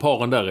vissa av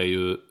paren där är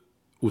ju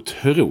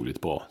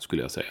otroligt bra,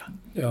 skulle jag säga.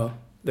 Ja,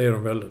 det är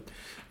de väldigt.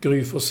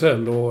 Gry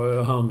Forssell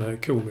och han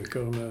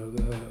komikern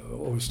med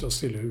Oyster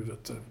still i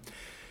huvudet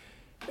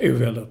är ju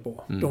väldigt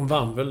bra. De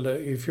vann väl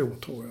i fjol,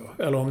 tror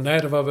jag. Eller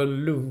nej, det var väl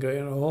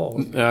Lundgren och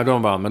Harald. Ja,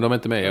 de vann, men de är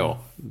inte med i år.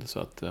 Så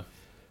att,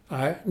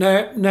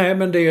 Nej,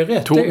 men det är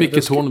rätt.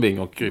 Micke Tornving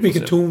och Gry Forssell.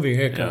 Micke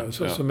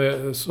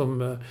Tornving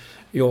som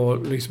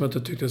jag liksom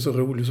inte tyckte är så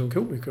rolig som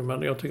komiker,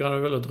 men jag tycker han är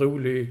väldigt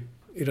rolig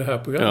i det här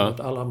programmet,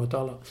 Alla mot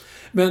alla.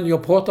 Men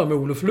jag pratar med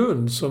Olof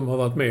Lund som har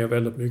varit med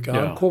väldigt mycket.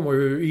 Han kommer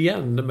ju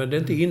igen, men det är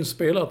inte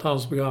inspelat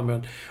hans program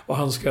än. Och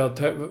han ska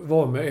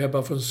vara med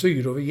Ebba von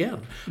Sydow igen.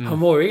 Han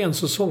var ju en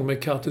säsong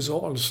med Kattis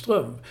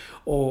Ahlström.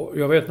 Och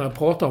jag vet när jag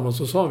pratade om honom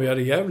så sa han vi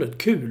hade jävligt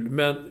kul,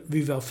 men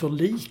vi var för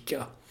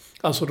lika.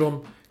 Alltså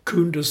de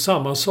kunde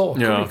samma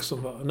saker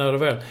liksom, när det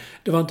väl.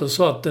 Det var inte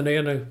så att den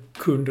ene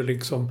kunde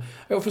liksom,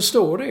 jag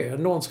förstår det,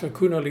 någon ska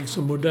kunna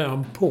liksom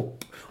modern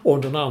pop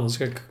och den andra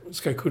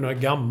ska kunna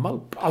gammal.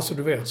 Alltså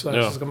du vet,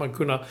 så ska man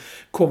kunna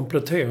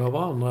komplettera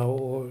varandra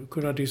och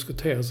kunna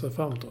diskutera sig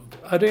framåt.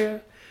 Ja,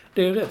 det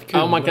är rätt kul.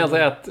 Ja, man kan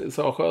säga att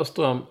Sara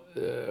Sjöström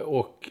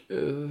och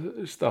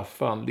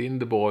Staffan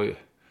Lindeborg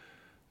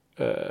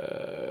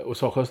och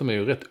Sara Sjöström är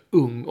ju rätt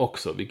ung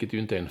också, vilket ju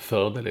inte är en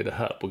fördel i det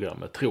här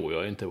programmet, tror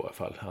jag inte i varje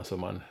fall. Alltså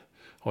man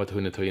har inte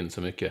hunnit ta in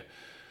så mycket.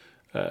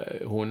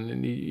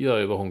 Hon gör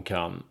ju vad hon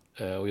kan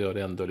och gör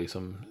det ändå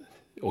liksom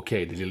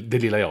okej, det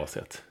lilla jag har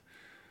sett.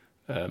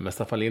 Men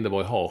Staffan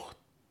Lindeborg har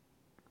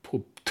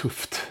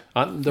tufft.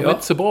 De är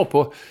inte så bra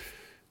på,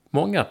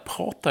 många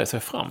pratar sig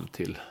fram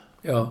till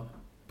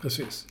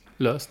precis.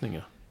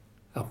 lösningar.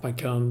 Att man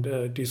kan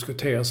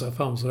diskutera sig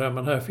fram sådär,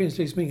 men här finns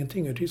liksom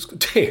ingenting att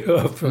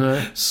diskutera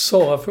för.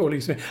 Sara får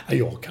liksom,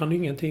 jag kan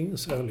ingenting,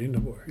 säger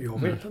Lindeborg.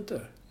 Jag vet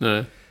inte.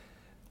 Nej.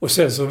 Och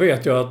sen så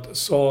vet jag att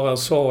Sara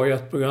sa i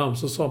ett program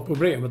så sa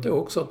problemet är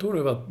också att hon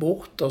har varit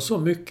borta så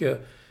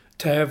mycket,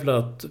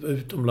 tävlat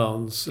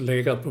utomlands,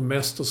 legat på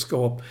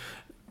mästerskap,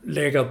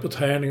 legat på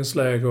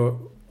träningsläger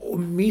och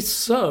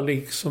missar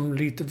liksom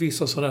lite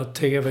vissa sådana här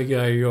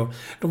tv-grejer.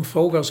 De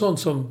frågar sånt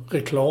som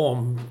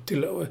reklam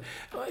till.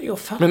 Jag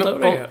fattar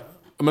det.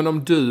 Men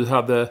om du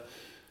hade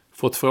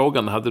fått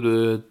frågan, hade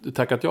du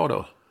tackat ja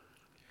då?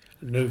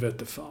 Nu vet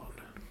det fan.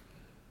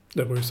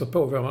 Det beror ju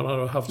på vad man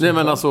hade haft. Nej,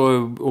 men alltså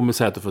om vi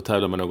säger att du får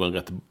tävla med någon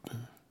rätt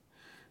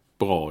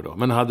bra då.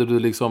 Men hade du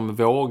liksom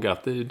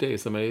vågat, det är ju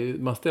det som är,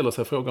 man ställer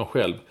sig frågan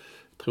själv.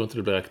 Tror inte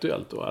det blir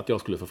aktuellt då, att jag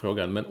skulle få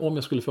frågan. Men om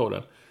jag skulle få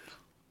den,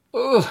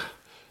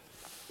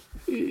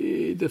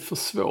 det är för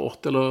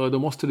svårt. Eller då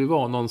måste det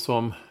vara någon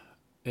som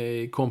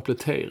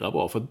kompletterar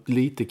bra. För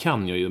lite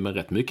kan jag ju, men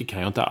rätt mycket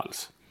kan jag inte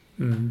alls.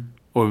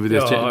 Och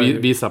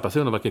vissa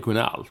personer verkar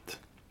kunna allt.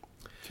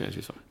 Känns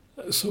ju så.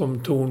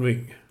 Som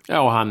Tornving.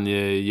 Ja, och han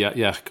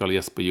Jerker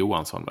Jesper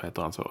Johansson, vad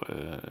heter han så?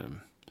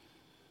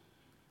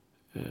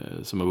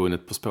 Som har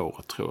vunnit På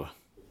spåret, tror jag.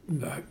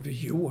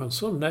 Nej,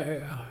 Johansson,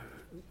 nej.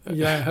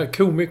 Ja, här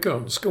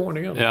komikern,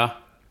 skåningen. Ja.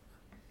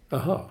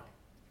 Aha.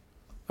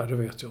 Ja, det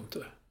vet jag inte.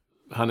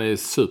 Han är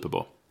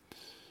superbra.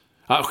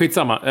 Ja,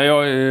 skitsamma.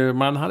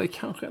 Man hade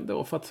kanske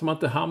ändå, för att man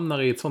inte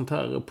hamnar i ett sånt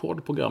här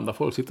poddprogram där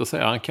folk sitter och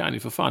säger han kan ju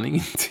för fan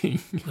ingenting.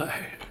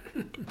 Nej.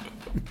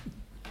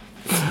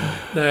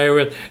 Nej, jag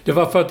vet. Det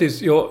var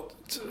faktiskt, jag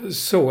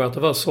såg att det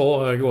var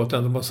Sara igår, att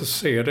man måste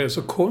se det.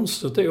 Så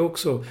konstigt det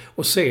också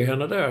att se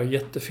henne där,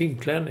 jättefin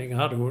klänning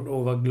hade hon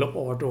och var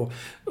glad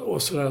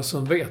och sådär.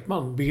 Sen vet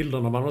man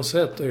bilderna man har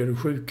sett, det är det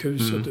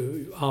sjukhuset,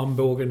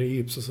 armbågen i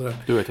gips och sådär.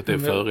 Du vet att det är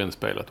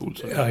förinspelat,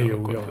 Olsson. Ja, jag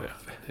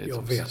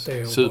vet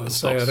det. Och bara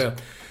säga det.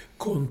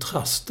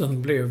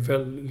 Kontrasten blev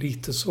väl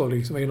lite så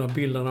liksom, ena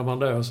bilderna man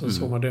där och sen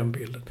såg man den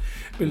bilden.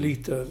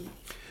 Lite.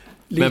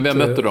 Men vem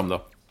mötte de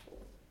då?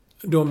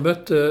 De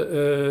mötte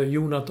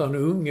Jonathan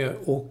Unge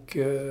och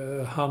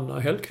Hanna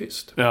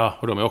Hellqvist. Ja,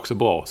 och de är också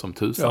bra som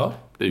tusan. Ja.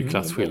 Det är ju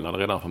klassskillnader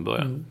redan från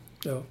början.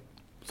 Ja.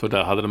 Så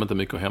där hade de inte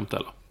mycket att hämta,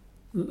 eller?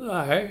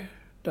 Nej,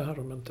 det hade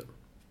de inte.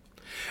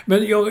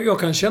 Men jag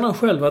kan känna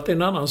själv att det är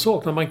en annan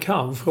sak när man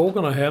kan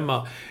frågorna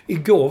hemma.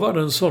 Igår var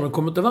det en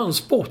sån, det var en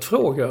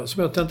sportfråga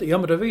som jag tänkte, ja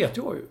men det vet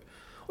jag ju.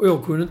 Och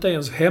jag kunde inte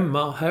ens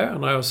hemma här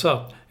när jag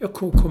satt. Jag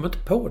kom inte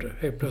på det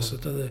helt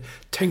plötsligt.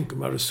 Tänk om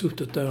jag hade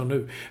suttit där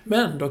nu.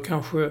 Men då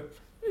kanske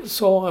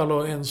Sara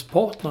eller ens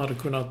partner hade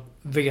kunnat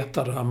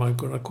veta det här. Man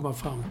kunde komma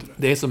fram till det.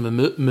 Det är som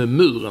med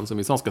muren som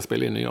vi snart ska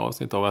spela in i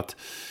avsnitt av att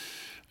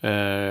det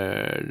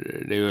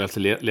är ju alltså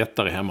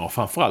lättare hemma. Och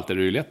framförallt är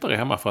det ju lättare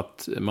hemma för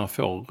att man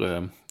får,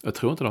 jag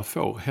tror inte de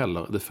får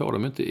heller, det får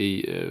de inte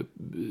i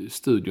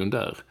studion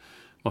där.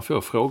 Man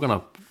får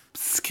frågorna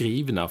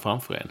skrivna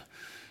framför en.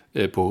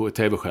 På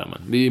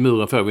tv-skärmen. I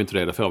muren får vi inte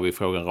det, där får vi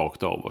frågan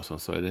rakt av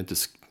och så är det inte,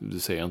 du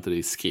ser inte det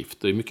i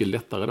skrift. Det är mycket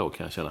lättare då,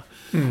 kan jag känna.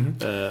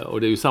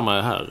 Och det är ju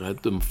samma här.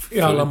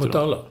 I Alla mot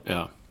alla.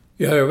 Ja.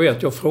 Ja, jag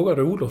vet. Jag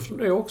frågade Olof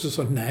det också.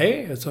 Så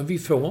nej, alltså, vi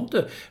får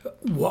inte.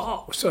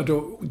 Wow, så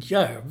då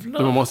jävlar.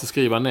 Men man måste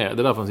skriva ner.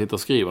 Det är därför man sitter och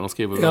skriver. De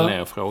skriver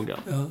ner frågan.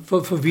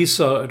 Ja, för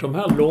vissa, de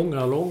här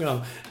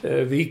långa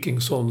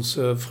Wikingssons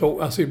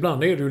frågor. Alltså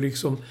ibland är det ju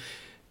liksom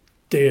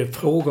det är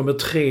frågor med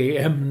 3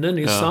 ämnen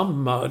i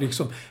samma.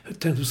 Liksom,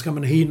 hur ska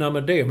man hinna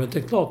med det? Men det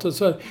är klart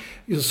att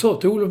jag sa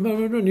till Olof,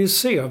 men ni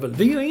ser väl,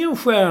 vi har ingen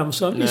skärm,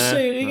 så ni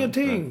ser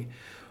ingenting.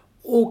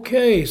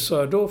 Okej,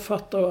 så då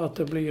fattar jag att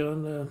det blir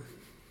en...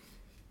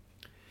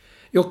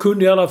 Jag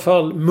kunde i alla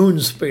fall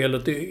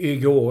munspelet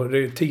igår.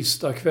 Det är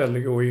tisdag kväll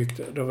igår gick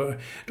det.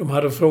 De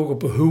hade frågor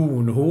på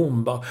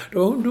hornbar. Det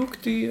var en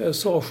duktig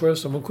Sara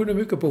Sjöström. Hon kunde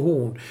mycket på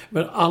horn.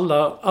 Men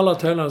alla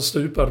tävlande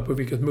stupade på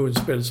vilket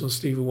munspel som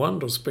Stevie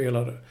Wonder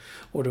spelade.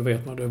 Och då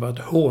vet man, det var ett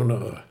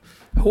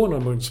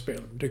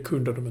Horner-munspel. Det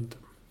kunde de inte.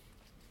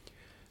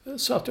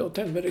 Så att jag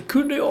tänkte, men det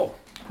kunde jag.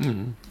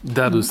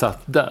 Där du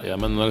satt där, ja.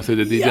 Men alltså,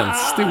 det är den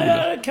stolen.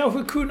 Jag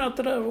kanske kunnat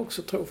det där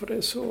också, tror jag. För det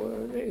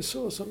är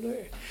så som det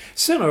är.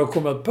 Sen har jag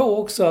kommit på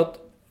också att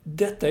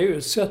detta är ju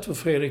ett sätt för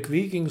Fredrik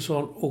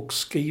Wikingsson att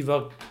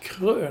skriva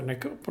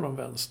krönikor på de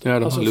vänster. Ja,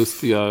 de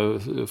lustiga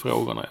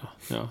frågorna,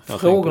 ja.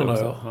 Frågorna,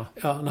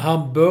 ja. När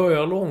han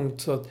börjar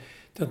långt så att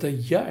detta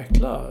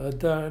jäkla,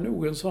 det är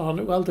nog en sån, han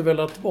har nog alltid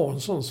velat vara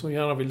en sån som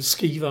gärna vill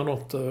skriva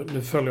något.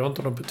 Nu följer jag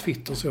inte dem på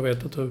Twitter så jag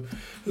vet inte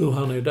hur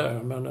han är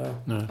där. Men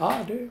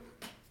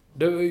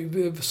det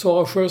är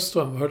Sara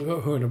Sjöström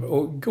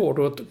och går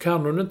då,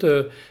 kan hon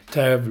inte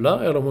tävla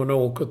eller om hon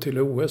åker till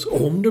OS,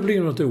 om det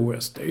blir något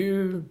OS, det är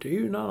ju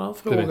en annan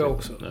fråga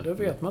också. Det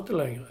vet man inte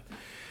längre.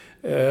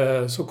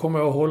 Så kommer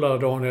jag att hålla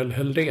Daniel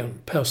Heldén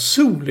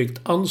personligt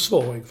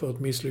ansvarig för ett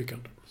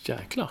misslyckande.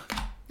 Jäklar.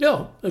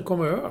 Ja, det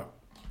kommer jag göra.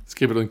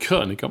 Skriver du en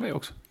krönika om det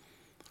också?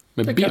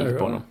 Med det bild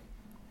på honom?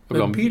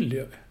 Med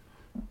bild,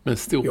 med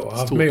stor, jag har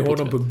haft med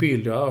honom på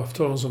bild. Jag har haft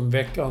honom som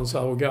veckans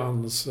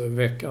arrogans,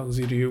 veckans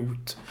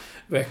idiot.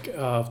 Jag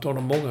har haft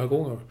honom många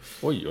gånger.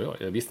 Oj.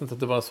 Jag visste inte att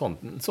det var en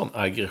sån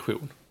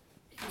aggression.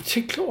 Det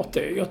är klart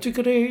det. Jag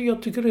tycker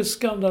det är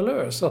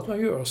skandalöst att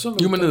man gör så.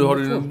 Jo, men nu har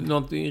du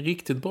något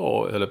riktigt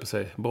bra, eller på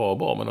sig,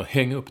 bra, men att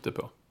hänga upp det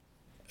på.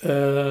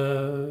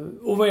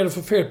 Och vad är det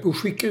för fel på att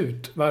skicka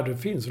ut? Vad det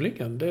finns väl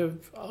ingen.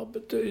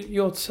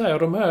 Jag säger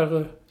de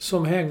här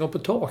som hänger på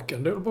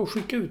taken. Det är bara att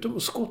skicka ut dem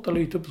och skotta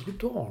lite på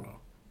trottoarerna.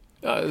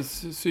 Ja,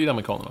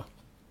 sydamerikanerna.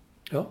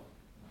 Ja.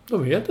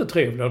 De är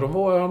jättetrevliga. De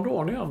var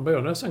häromdagen igen. Jag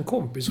är nästan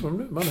kompis med dem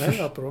nu. Man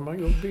hänger på dem. Man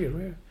går bil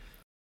med.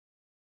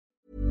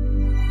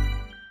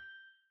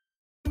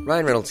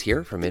 Ryan Reynolds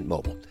here from Mint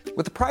Mobile.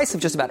 With the price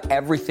of just about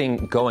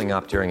everything going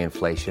up during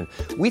inflation,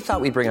 we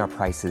thought we'd bring our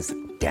prices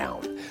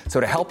down. So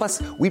to help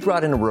us, we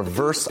brought in a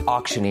reverse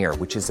auctioneer,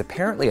 which is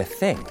apparently a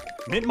thing.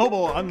 Mint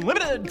Mobile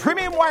Unlimited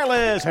Premium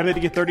Wireless. How to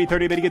get 30,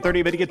 30, bit to get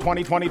 30, bit to get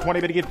 20, 20, 20,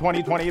 bit to get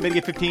 20, 20, bit to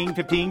get 15,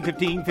 15,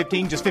 15,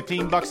 15, just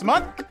 $15 a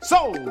month?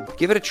 Sold!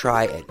 Give it a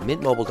try at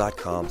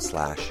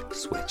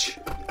mintmobile.com/switch.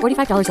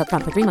 $45 up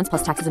front for 3 months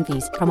plus taxes and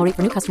fees. Promo rate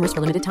for new customers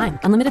for limited time.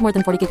 Unlimited more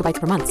than 40 gigabytes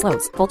per month.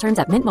 Slows full terms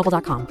at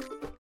mintmobile.com.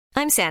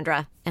 I'm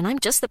Sandra, and I'm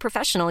just the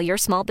professional your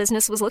small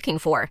business was looking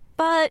for.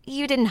 But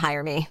you didn't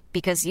hire me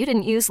because you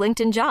didn't use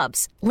LinkedIn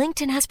Jobs.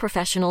 LinkedIn has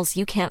professionals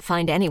you can't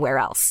find anywhere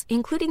else,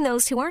 including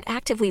those who aren't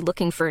actively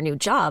looking for a new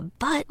job,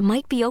 but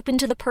might be open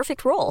to the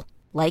perfect role,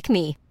 like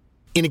me.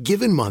 In a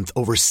given month,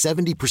 over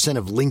 70%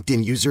 of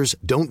LinkedIn users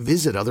don't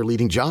visit other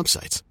leading job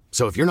sites.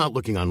 So if you're not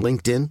looking on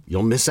LinkedIn,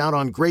 you'll miss out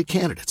on great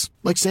candidates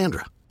like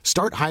Sandra.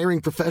 Start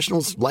hiring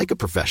professionals like a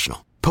professional.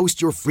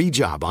 Post your free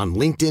job on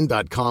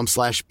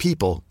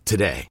linkedin.com/people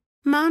today.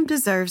 Mom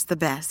deserves the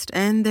best,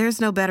 and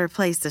there's no better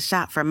place to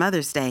shop for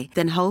Mother's Day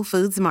than Whole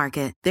Foods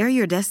Market. They're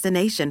your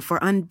destination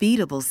for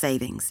unbeatable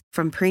savings,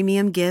 from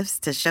premium gifts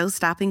to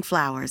show-stopping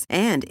flowers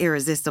and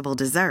irresistible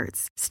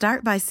desserts.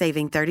 Start by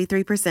saving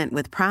 33%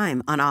 with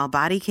Prime on all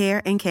body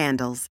care and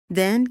candles.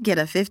 Then get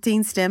a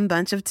 15-stem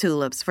bunch of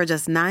tulips for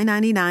just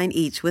 $9.99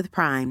 each with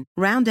Prime.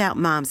 Round out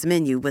Mom's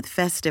menu with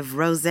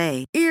festive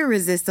rosé,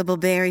 irresistible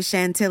berry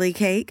chantilly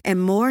cake,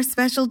 and more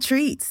special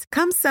treats.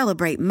 Come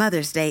celebrate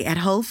Mother's Day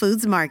at Whole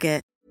Foods Market.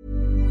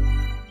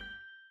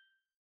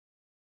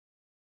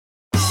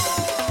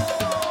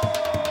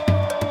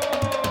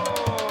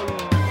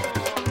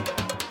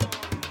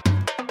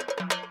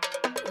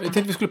 Jag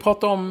tänkte vi skulle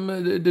prata om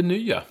det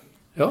nya.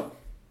 Ja.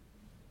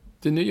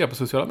 Det nya på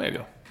sociala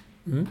medier.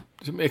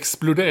 Som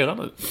exploderar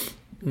nu.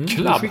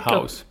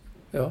 Clubhouse.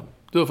 Ja.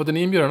 Du har fått en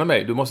inbjudan av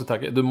mig. Du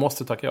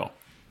måste tacka ja.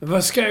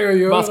 Vad ska jag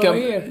göra?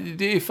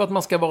 Det är för att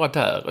man ska vara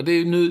där. Det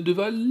är nu, du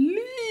var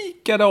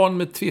likadan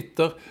med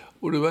Twitter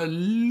och du var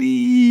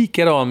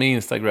likadan med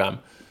Instagram.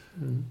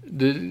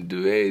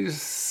 Du är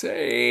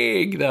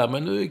seg där,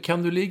 men nu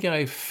kan du ligga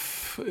i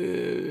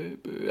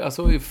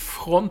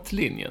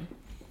frontlinjen.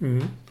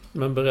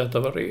 Men berätta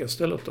vad det är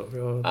istället då.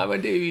 Ja,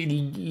 men det är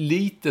ju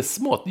lite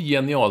smått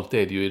genialt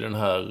är det ju i den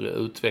här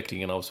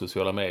utvecklingen av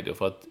sociala medier.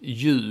 För att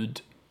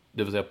ljud,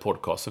 det vill säga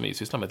podcast som vi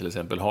sysslar med till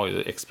exempel, har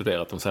ju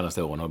exploderat de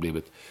senaste åren och har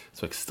blivit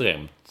så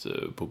extremt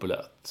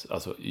populärt.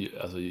 Alltså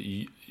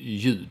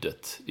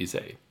ljudet i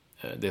sig.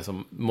 Det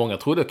som många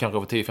trodde kanske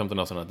för 10-15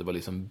 år sedan att det var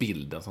liksom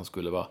bilden som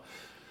skulle vara,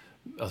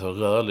 alltså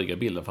rörliga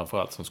bilden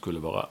framförallt, som skulle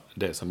vara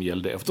det som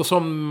gällde.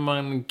 Eftersom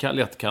man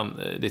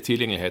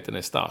tillgängligheten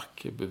är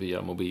stark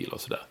via mobil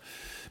och sådär.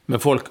 Men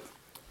folk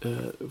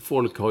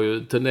folk har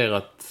ju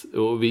tenderat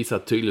att visa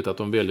tydligt att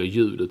de väljer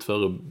ljudet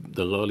före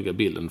den rörliga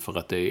bilden för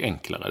att det är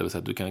enklare. Det vill säga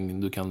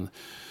att du kan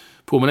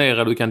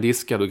promenera, du kan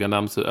diska, du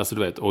kan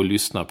och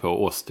lyssna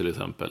på oss till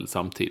exempel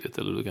samtidigt.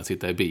 Eller du kan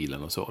sitta i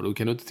bilen och så. Då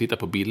kan du inte titta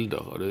på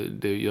bilder. Och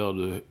det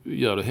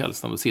gör du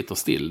helst när du sitter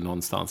still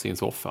någonstans i en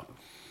soffa.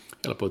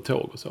 Eller på ett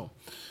tåg och så.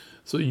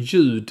 Så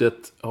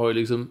ljudet har ju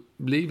liksom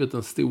blivit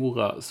den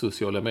stora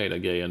sociala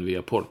mediegrejen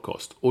via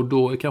podcast. Och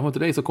då är kanske inte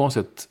det så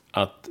konstigt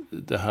att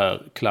det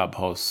här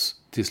Clubhouse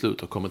till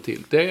slut har kommit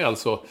till. Det är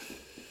alltså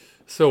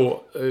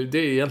så, det är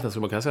egentligen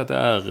som man kan säga att det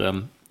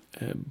är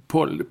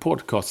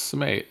podcast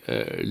som är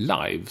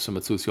live som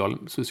ett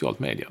socialt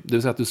media. Det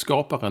vill säga att du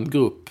skapar en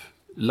grupp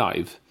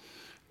live.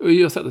 Och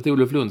jag har sett att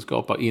Olof Lund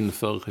skapar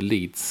inför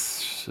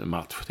Leeds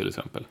match till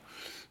exempel.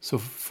 Så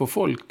får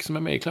folk som är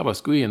med i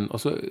Clubhouse gå in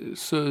och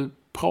så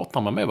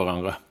pratar man med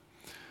varandra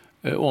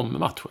om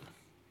matchen.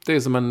 Det är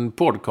som en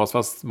podcast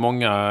fast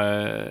många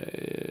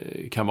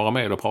kan vara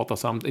med och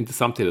prata inte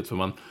samtidigt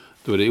för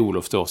då är det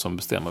Olof då som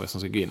bestämmer vem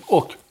som ska gå in.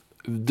 Och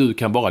du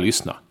kan bara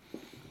lyssna.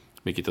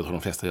 Vilket jag tror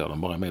de flesta gör,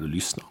 de bara är med och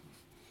lyssnar.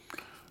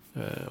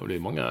 Och det är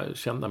många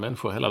kända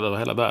människor över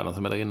hela världen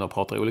som är där inne och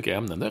pratar i olika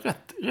ämnen. Det är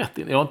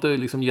rätt jag har inte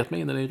liksom gett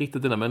mig in i det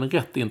riktigt innan, men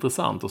rätt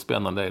intressant och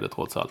spännande är det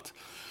trots allt.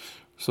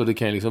 Så det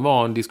kan ju liksom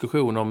vara en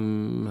diskussion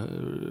om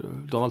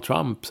Donald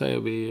Trump, säger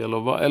vi,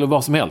 eller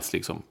vad som helst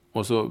liksom.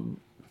 Och så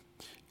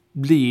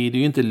blir det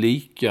ju inte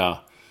lika,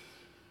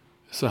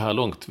 så här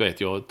långt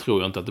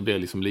tror jag inte att det blir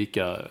liksom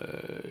lika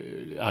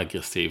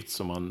aggressivt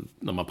som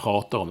när man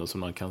pratar om det, som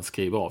man kan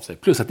skriva av sig.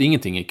 Plus att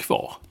ingenting är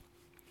kvar.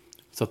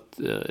 Så att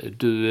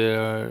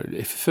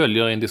du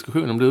följer en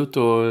diskussion, om du är ute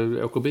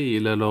och åker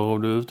bil eller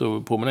om du är ute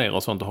och promenerar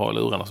och sånt och har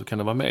lurarna, så kan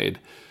du vara med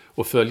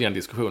och följa en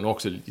diskussion och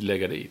också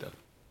lägga det i den.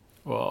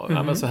 Och,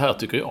 men så här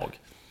tycker jag.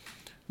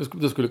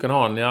 Du skulle kunna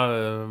ha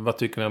vad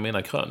tycker ni om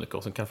mina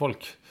krönikor? Så kan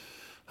folk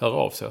höra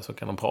av sig och så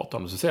kan de prata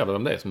om det. Så ser du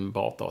vem det är som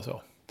pratar och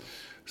så.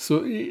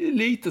 Så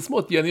lite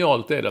smått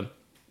genialt är det.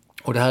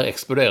 Och det här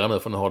exploderar nu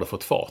för nu har det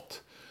fått fart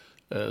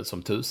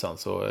som tusan.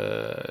 Så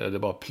det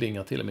bara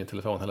plingar till i min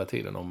telefon hela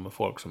tiden om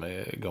folk som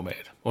går med.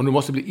 Och du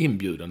måste bli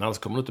inbjuden, annars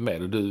kommer du inte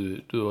med. Och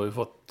du har ju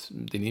fått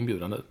din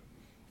inbjudan nu.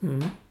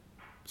 Mm.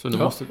 Så nu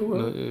måste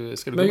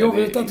ska du men jag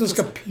vet att det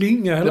ska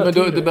plinga hela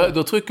tiden.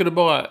 Då trycker du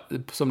bara,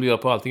 som du gör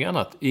på allting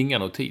annat, inga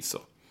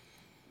notiser.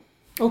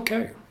 Okej.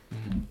 Okay.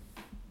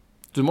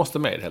 Du måste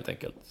med helt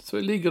enkelt. Så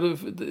ligger du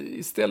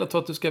istället för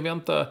att du ska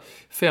vänta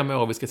 5 år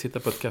och vi ska sitta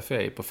på ett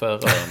café på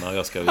Färöarna och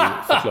jag ska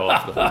förklara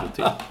för det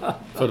till.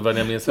 För det var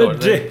nämligen så.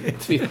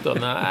 Twitter,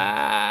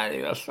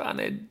 nej, vad fan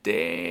är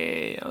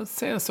det? Och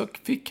sen så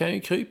fick han ju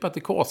krypa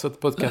till korset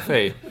på ett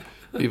café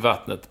vid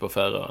vattnet på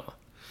Färöarna.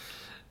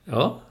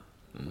 Ja.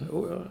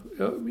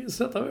 Jag minns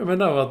detta, men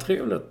det var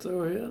trevligt.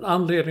 En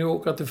anledning att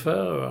åka till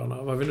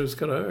Färöarna. Vad vi nu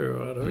ska där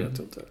göra, det vet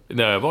jag inte.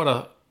 När jag var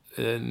där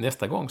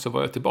nästa gång så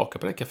var jag tillbaka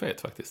på det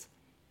caféet faktiskt.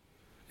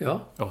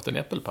 Ja. Jag åt en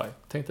äppelpaj.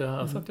 Tänkte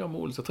här satt jag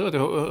med Olsson. Jag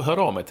tror att jag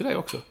hörde av mig till dig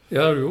också.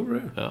 Ja, du gjorde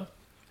det. Ja.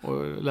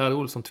 Och lärde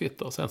Olsson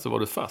Twitter. Sen så var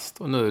du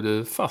fast. Och nu är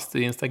du fast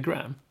i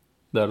Instagram.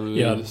 Där du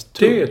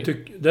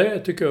det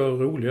tycker jag är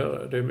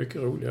roligare. Det är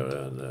mycket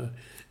roligare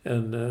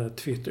än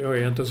Twitter. Jag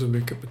är inte så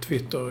mycket på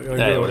Twitter. Jag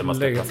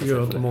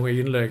gör inte många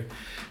inlägg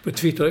på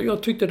Twitter.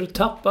 Jag tyckte det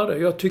tappade.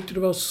 Jag tyckte det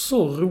var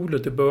så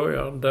roligt i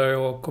början där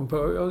jag kom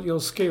på.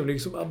 Jag skrev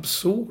liksom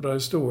absurda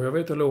historier. Jag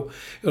vet,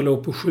 jag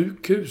låg på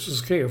sjukhus och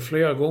skrev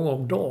flera gånger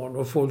om dagen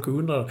och folk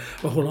undrade,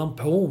 vad håller han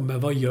på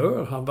med? Vad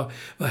gör han?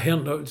 Vad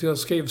händer? Så jag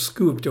skrev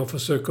skumt, jag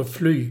försöker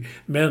fly,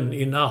 men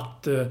i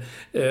natt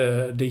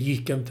det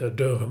gick inte,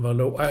 dörren var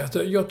låg.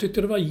 Jag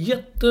tyckte det var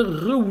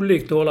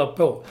jätteroligt att hålla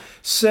på.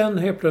 Sen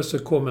helt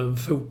plötsligt kom en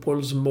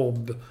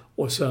fotbollsmobb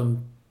och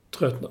sen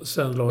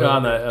la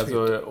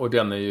jag och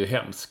den är ju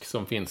hemsk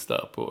som finns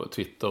där på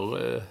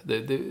Twitter.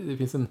 Det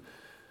finns en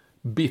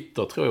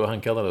bitter, tror jag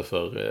han kallade det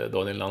för,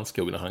 Daniel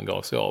Landskog när han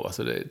gav sig av.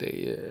 Alltså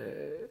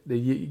det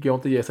går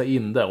inte att ge sig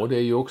in där. Och det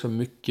är ju också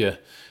mycket,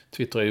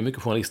 Twitter är ju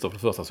mycket journalister för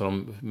det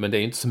första, men det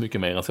är inte så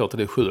mycket mer än så.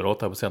 Det är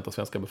 7-8% av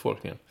svenska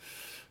befolkningen.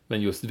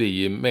 Men just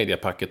vi i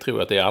Mediapacket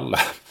tror att det är alla.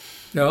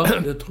 Ja,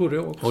 det tror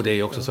jag också. Och det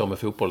är också så med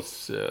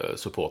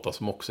fotbollssupportrar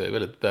som också är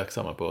väldigt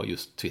verksamma på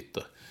just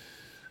Twitter.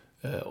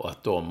 Och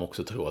att de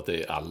också tror att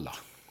det är alla.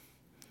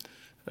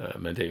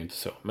 Men det är ju inte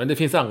så. Men det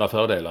finns andra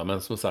fördelar,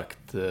 men som sagt...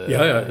 Jo,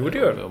 det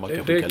gör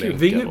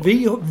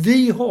det.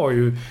 Vi har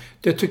ju,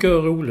 det tycker jag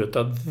är roligt,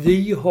 att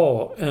vi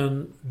har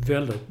en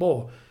väldigt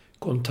bra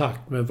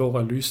kontakt med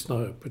våra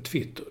lyssnare på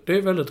Twitter. Det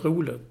är väldigt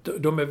roligt.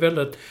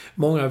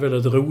 Många är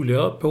väldigt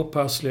roliga,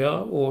 påpassliga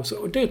och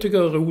det tycker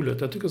jag är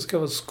roligt. Jag tycker det ska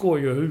vara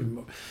skoj och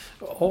humor.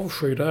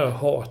 Avsky det här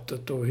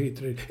hatet och hit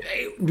och dit.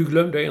 Du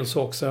glömde en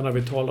sak sen när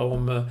vi talar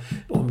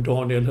om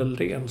Daniel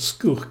Helldén,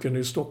 skurken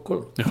i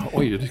Stockholm. Ja,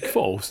 oj, det är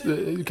kvar.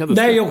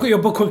 Nej,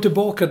 jag bara kom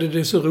tillbaka. Det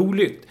är så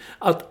roligt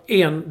att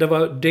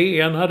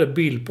DN hade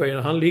bild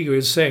på han ligger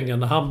i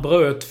sängen. Han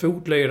bröt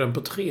fotleden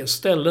på 3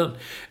 ställen.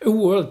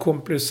 Oerhört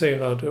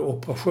komplicerad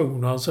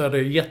operation. Han säger det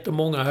är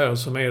jättemånga här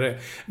som är det.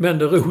 Men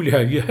det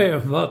roliga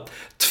är att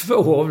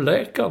 2 av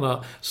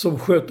läkarna som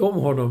sköt om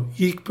honom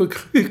gick på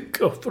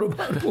kryckor, för de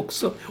hade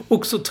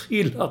också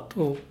trillat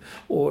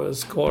och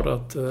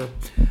skadat.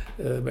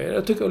 Men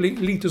jag tycker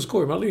lite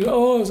skoj.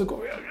 Så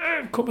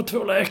kommer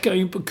 2 läkare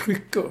in på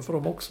kryckor för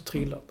de har också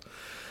trillat.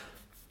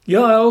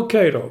 Ja,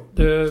 okej då.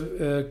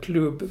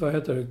 Vad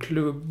heter det?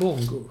 Klubb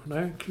Bongo?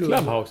 Nej,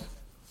 Clubhouse.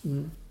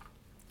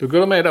 Då går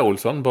du med där,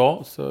 Olsson.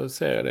 Bra, så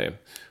ser jag det.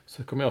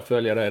 Så kommer jag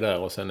följa dig där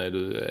och sen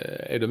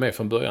är du med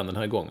från början den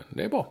här gången.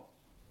 Det är bra.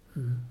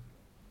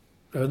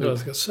 Jag vet inte vad jag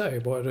ska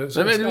säga bara.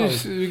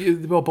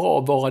 Det var bra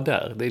att vara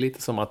där. Det är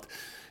lite som att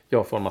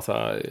jag får en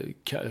massa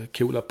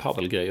coola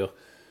paddelgrejer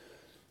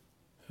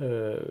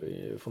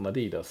från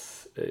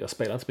Adidas. Jag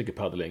spelar inte så mycket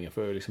paddel längre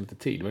för jag har liksom inte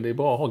tid. Men det är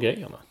bra att ha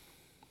grejerna.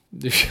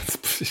 Det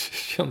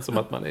känns som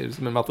att man är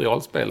som en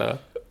materialspelare.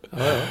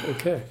 Ja,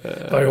 okej.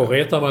 Vad jag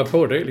retar mig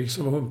på det är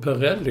liksom hon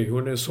Perrelli,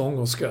 hon är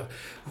sångerska.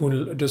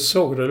 Det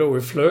såg det då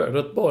i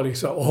flödet bara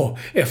liksom,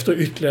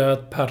 efter ytterligare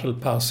ett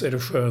paddelpass är det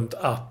skönt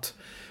att...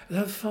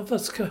 Fan,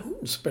 vad ska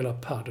hon spela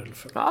paddel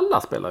för?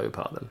 Alla spelar ju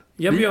paddel.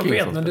 Ja, men jag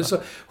vet, men det är så,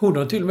 hon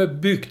har till och med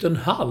byggt en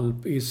hall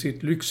i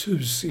sitt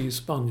lyxhus i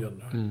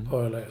Spanien,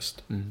 har jag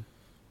läst.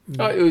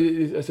 Ja,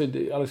 alltså,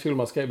 Alex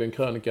Schulman skrev en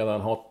krönika där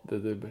han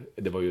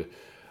det var ju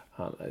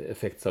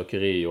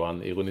effektsökeri och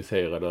han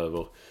ironiserade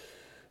över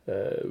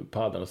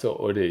paddeln och så,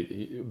 och det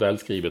är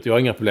välskrivet. Jag har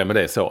inga problem med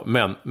det så,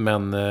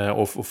 men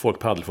och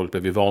folk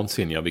blev ju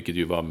vansinniga, vilket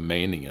ju var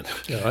meningen.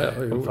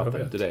 Jag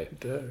fattar inte det.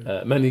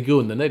 Men i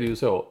grunden är det ju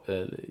så,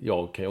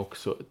 jag kan ju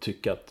också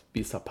tycka att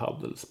vissa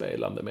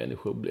paddelspelande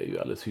människor blir ju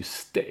alldeles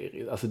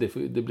hysteriskt. Alltså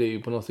det blir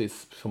ju på något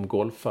vis som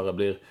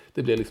golfare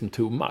det blir liksom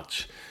too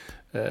much.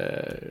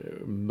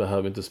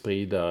 Behöver inte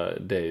sprida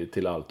det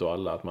till allt och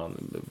alla att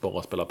man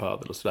bara spelar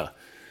paddel och sådär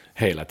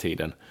hela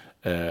tiden.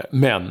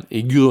 Men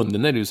i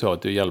grunden är det ju så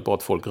att det hjälper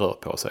att folk rör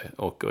på sig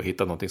och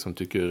hittar någonting som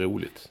tycker är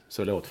roligt.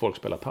 Så låt folk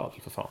spela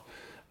paddel för fan.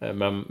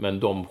 Men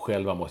de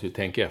själva måste ju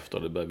tänka efter.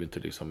 Det behöver inte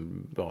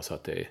liksom vara så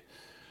att det är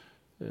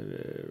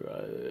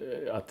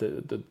att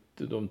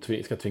de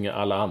ska tvinga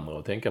alla andra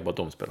att tänka på att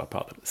de spelar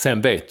paddel.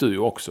 Sen vet du ju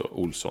också,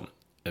 Olsson,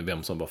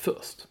 vem som var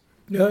först.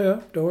 Ja,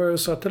 det har jag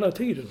sagt hela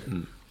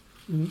tiden.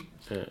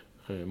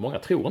 Många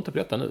tror inte på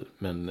detta nu,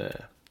 men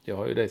jag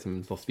har ju det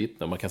som något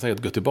vittne. Man kan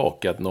säkert gå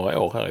tillbaka några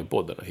år här i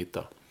podden och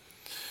hitta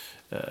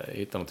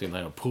någonting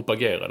när jag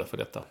propagerade för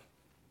detta.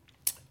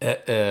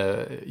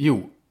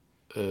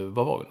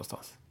 Var var vi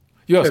någonstans?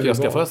 Jag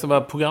ska förresten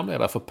vara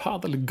programledare för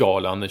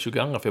Paddelgalan den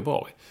 22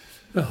 februari.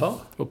 Jaha.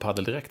 På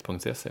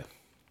paddeldirekt.se.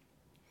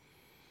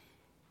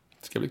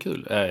 Det ska bli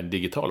kul. En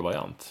digital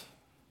variant.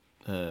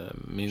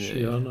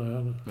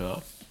 Gärna.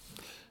 Ja,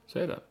 så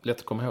är det. Lätt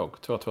att komma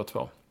ihåg.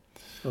 222.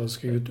 Jag har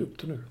skrivit upp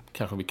det nu.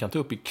 Kanske vi kan ta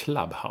upp i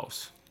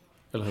Clubhouse.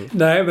 Eller hur?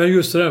 Nej, men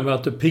just det där med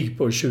att det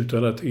piper och skjuter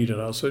hela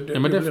tiden. Alltså,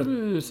 det får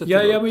du sätta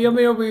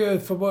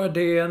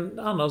det är en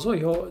annan sak.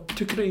 Jag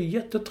tycker det är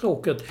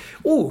jättetråkigt.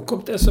 Kom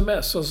ett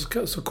sms och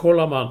så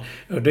kollar man.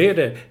 Ja, det är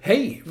det.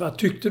 Hej, vad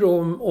tyckte du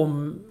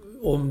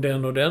om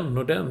den och den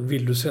och den?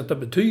 Vill du sätta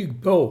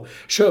betyg på?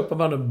 Köper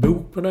man en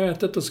bok på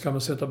nätet och ska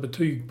man sätta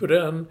betyg på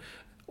den?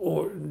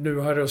 Och nu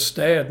hade jag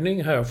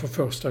städning här för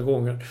första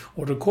gången.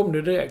 Och då kom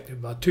det direkt.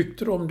 Vad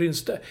tyckte du om din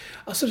städning?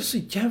 Alltså det är så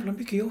jävla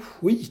mycket jag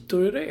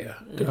skiter i det.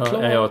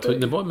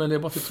 Men det är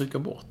bara för att trycka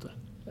bort det.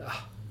 Ja,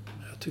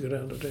 jag tycker det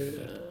ändå det.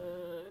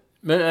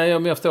 Men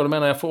jag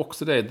förstår, jag får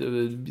också det.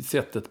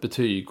 Sättet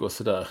betyg och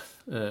sådär.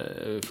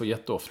 För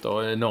jätteofta.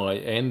 Och några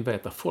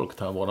enveta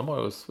folktandvården var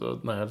ju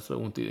när jag hade så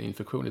ont i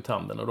infektion i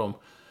tanden. Och de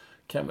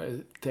kan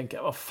man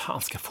tänka, vad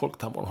fan ska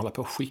folktandvården hålla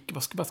på och skicka?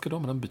 Vad ska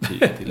de med den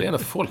betygen till? Det är ändå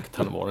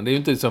folktandvården. Det är ju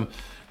inte som,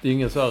 det är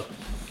ingen så här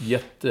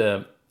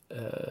jätte...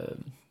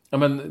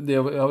 det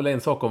är väl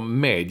en sak om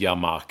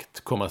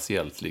mediamarkt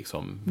kommersiellt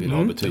liksom vill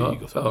ha betyg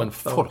och så. Men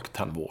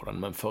folktandvården,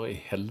 men för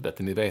i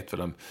helvete, ni vet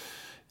väl om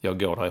jag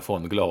går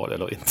därifrån glad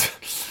eller inte,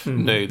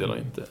 nöjd eller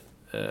inte.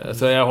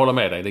 Så jag håller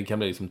med dig, det kan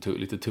bli liksom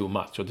lite too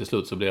much och till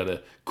slut så blir det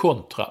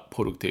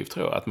kontraproduktivt,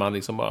 tror jag. Att man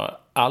liksom bara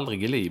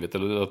aldrig i livet,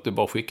 eller att du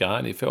bara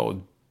skickar ni får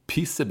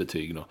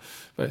pissebetyg då.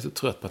 Jag är så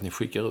trött på att ni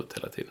skickar ut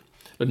hela tiden.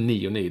 Men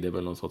ni, det är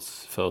väl någon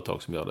sorts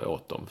företag som gör det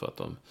åt dem för att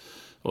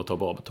de tar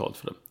bra betalt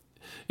för det.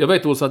 Jag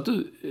vet också att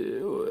du,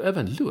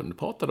 även Lund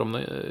pratade om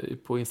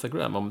på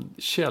Instagram om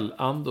Kjell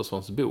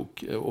Anderssons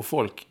bok. Och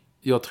folk,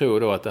 jag tror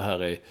då att det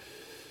här är,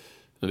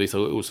 nu visar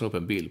Olsson upp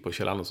en bild på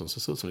Kjell Andersson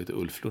som ser ut som lite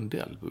Ulf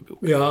Lundell på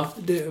boken. Ja,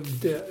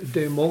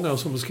 det är många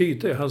som har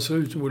skrivit det. Han ser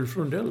ut som Ulf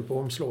Lundell på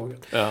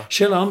omslaget. Ja.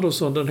 Kjell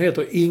Andersson, den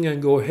heter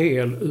Ingen går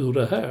hel ur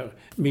det här.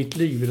 Mitt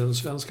liv i den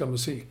svenska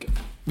musiken.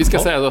 Vi ska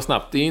säga det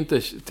snabbt, det är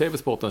inte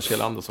TV-sporten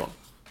Kjell Andersson.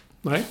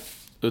 Nej.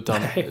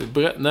 Utan,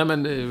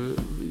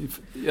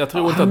 jag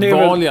tror inte att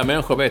vanliga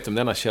människor vet om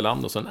denna Kjell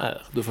Andersson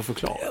är. Du får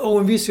förklara. Och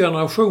en viss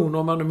generation,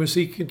 om man är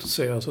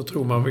musikintresserad, så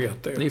tror man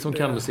vet det. Ni som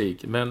kan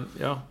musik,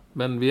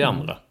 men vi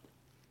andra.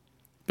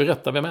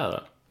 Berätta, vem är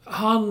det?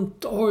 Han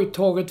har ju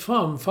tagit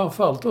fram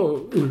framförallt då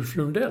Ulf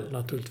Lundell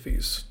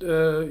naturligtvis.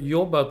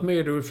 Jobbat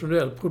med Ulf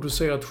Lundell,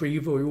 producerat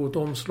skivor, gjort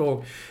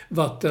omslag,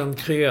 varit en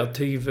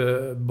kreativ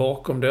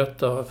bakom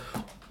detta.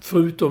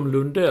 förutom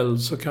Lundell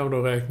så kan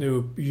du räkna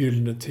upp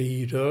Gyllene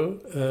Tider,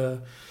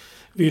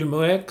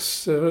 Wilmer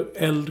X,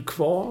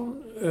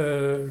 Eldkvarn,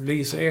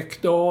 Lisa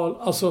Ekdahl.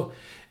 Alltså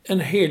en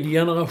hel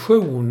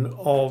generation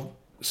av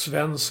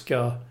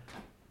svenska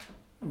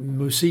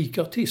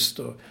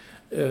musikartister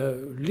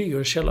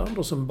ligger Kjell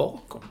Andersson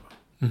bakom.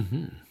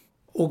 Mm-hmm.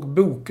 Och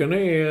boken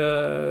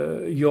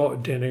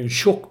är, den är en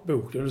tjock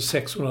bok, det är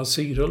 600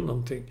 sidor eller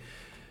någonting.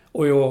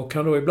 Och jag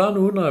kan då ibland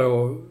undra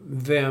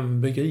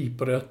vem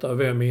begriper detta,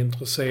 vem är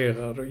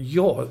intresserad.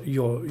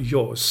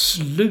 Jag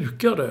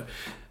slukade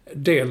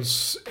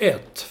dels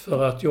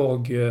för att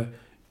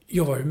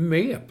jag var ju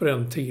med på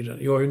den tiden.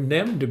 Jag har ju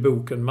nämnt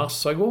boken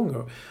massa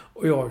gånger.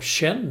 Och jag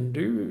kände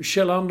ju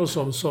Kjell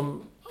Andersson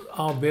som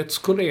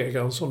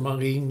arbetskollegan som man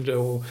ringde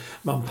och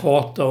man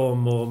pratade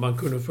om och man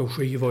kunde få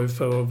skivor i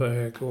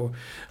förväg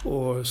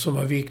och som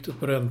var viktigt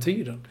på den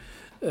tiden.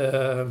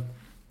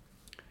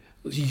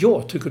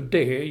 Jag tycker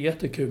det är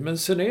jättekul. Men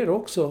sen är det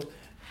också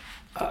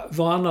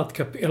varannat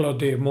kapitel, eller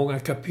det är många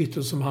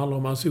kapitel som handlar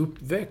om hans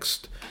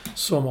uppväxt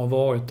som har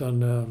varit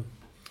en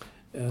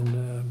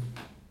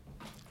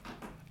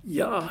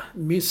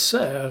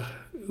misär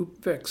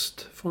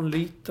uppväxt från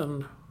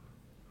liten.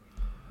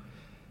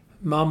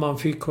 Mamman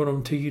fick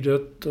honom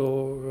tidigt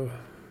och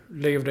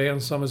levde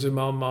ensam med sin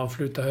mamma. Han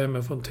flyttade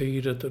hemifrån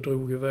tidigt och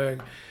drog iväg.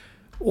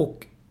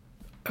 Och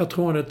jag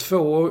tror han är 2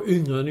 år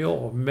yngre än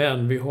jag,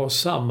 men vi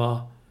har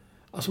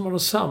man har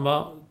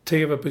samma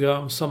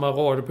tv-program, samma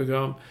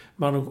radioprogram.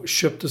 Man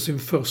köpte sin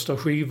första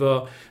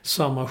skiva,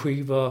 samma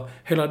skiva.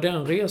 Hela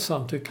den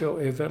resan tycker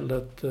jag är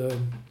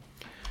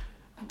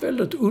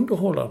väldigt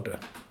underhållande.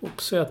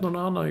 Och se att någon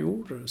annan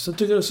gjorde det. Så jag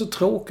tycker det är så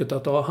tråkigt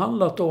att det har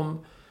handlat om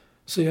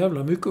så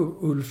jävla mycket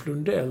Ulf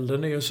Lundell.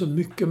 Den är ju så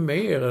mycket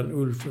mer än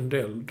Ulf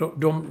Lundell.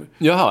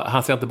 Jaha,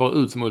 han ser inte bara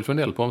ut som Ulf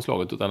Lundell på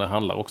omslaget utan det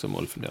handlar också om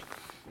Ulf Lundell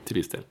till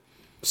viss del.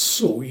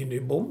 Så in i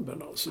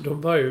bomben alltså.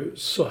 De var ju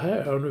så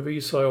här och nu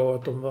visar jag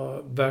att de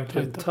var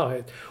verkligen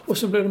tight. Och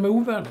så blev de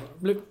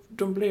ovänner.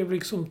 De blev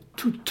liksom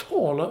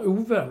totala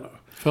ovänner.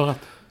 För att?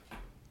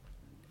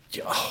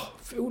 Ja,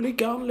 för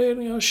olika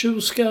anledningar.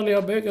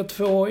 Tjurskalliga bägge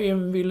två.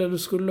 En ville det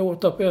skulle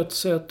låta på ett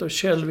sätt och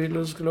Kjell ville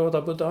det skulle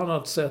låta på ett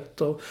annat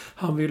sätt. Och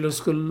han ville det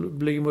skulle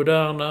bli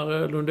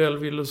modernare. Lundell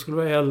ville det skulle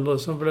vara äldre.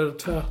 Sen blev det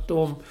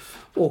tvärtom.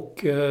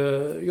 Och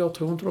jag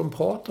tror inte de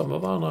pratar med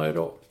varandra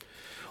idag.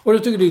 Och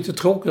jag tycker det är lite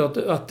tråkigt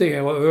att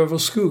det var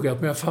överskuggat,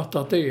 men jag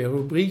fattar att det är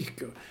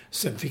rubriker.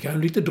 Sen fick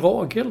han lite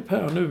draghjälp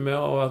här nu med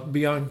att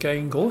Bianca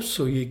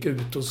Ingrosso gick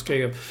ut och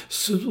skrev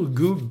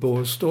surgubbe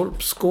och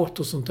stolpskott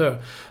och sånt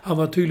där. Han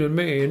var tydligen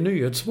med i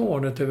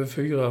Nyhetsmorgon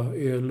TV4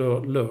 i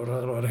lördag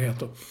eller vad det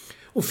heter.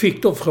 Och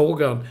fick då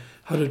frågan,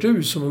 hade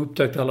du som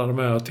upptäckt alla de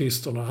här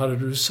artisterna, hade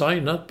du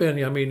signat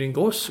Benjamin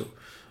Ingrosso?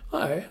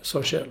 Nej,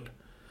 sa Kjell.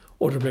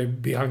 Och då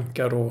blev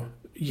Bianca då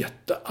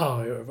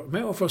jättearg över.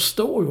 Men jag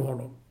förstår ju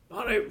honom.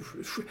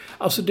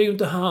 Alltså det är ju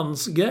inte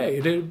hans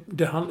grej.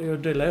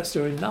 Det läste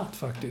jag i natt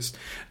faktiskt.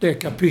 Det är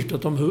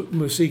kapitlet om hur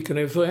musiken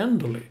är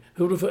föränderlig.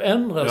 Hur det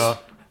förändras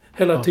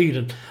hela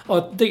tiden. Och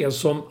att det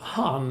som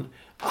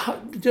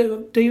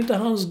det är ju inte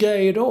hans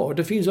grej idag.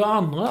 Det finns ju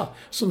andra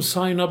som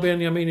signar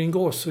Benjamin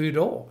Ingrosso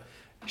idag.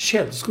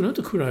 Kjell skulle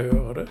inte kunna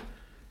göra det.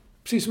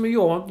 Precis som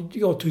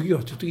jag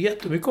tycker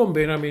jättemycket om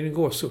Benjamin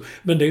Ingrosso.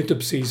 Men det är inte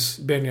precis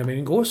Benjamin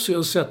Ingrosso.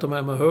 Jag sätter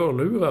mig med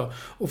hörlurar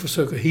och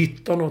försöker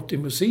hitta något i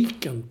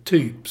musiken.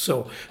 Typ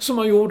så. Som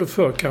man gjorde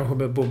förr kanske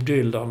med Bob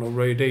Dylan och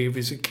Ray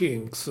Davies och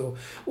Kinks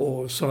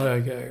och sådana här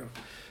grejer.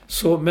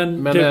 Så,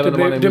 men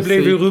det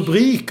blev ju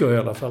rubriker i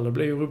alla fall. Det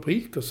blev ju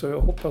rubriker så jag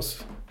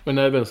hoppas. Men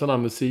även sådana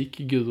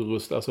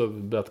musikgurus, alltså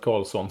Bert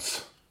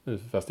Karlssons,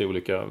 fast i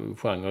olika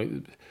genrer.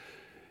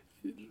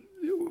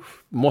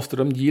 Måste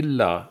de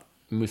gilla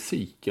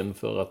musiken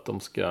för att de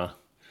ska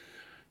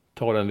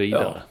ta den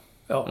vidare?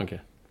 Ja. Okay.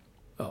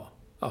 Ja,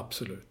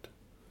 absolut.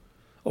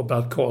 Och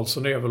Bert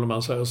Karlsson är väl, om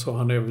man säger så,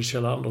 han är väl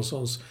Kjell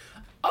Anderssons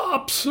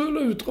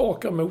absolut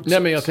raka motsats.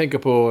 Nej, men jag tänker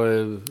på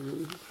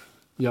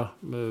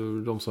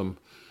de som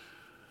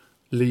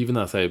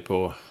livnar sig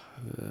på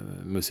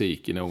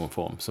musik i någon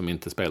form som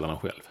inte spelar den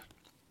själv.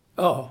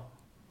 Ja,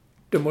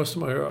 det måste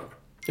man göra.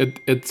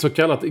 Ett så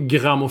kallat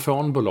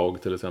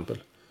grammofonbolag till exempel.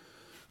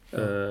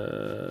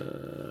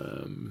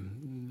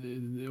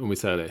 Om vi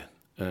säger det.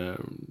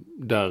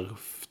 Där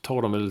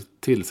tar de väl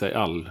till sig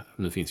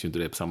nu finns ju inte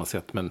det på samma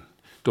sätt, men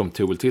de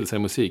tog väl till sig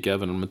musik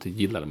även om de inte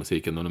gillade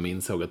musiken och de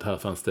insåg att här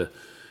fanns det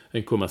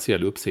en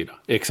kommersiell uppsida.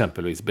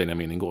 Exempelvis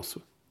Benjamin Ingrosso.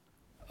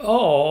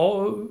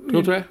 Ja.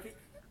 Tror du det?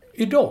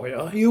 Idag,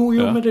 ja. Jo,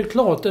 men det är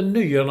klart, en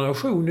ny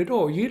generation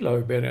idag gillar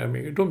ju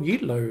Benjamin. De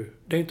gillar ju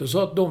Det är inte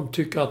så att de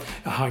tycker att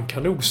han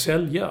kan nog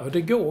sälja.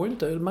 Det går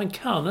inte.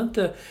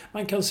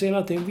 Man kan säga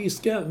att det är en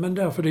viss grej, men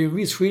därför det är en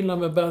viss skillnad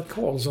med Bert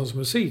Karlssons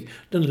musik.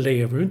 Den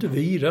lever ju inte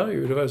vidare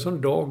ju. Det var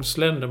sån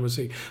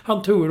dagsländermusik.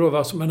 Han tog ju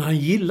då men han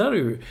gillade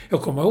ju.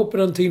 Jag kommer ihåg på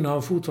den tiden när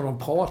han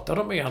fortfarande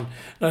pratade med en.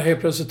 När helt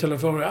plötsligt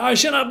telefonen,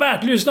 tjena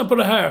Bert, lyssna på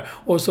det här.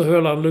 Och så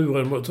höll han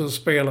luren mot och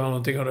spelade han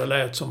någonting och det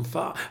lät som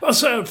fan.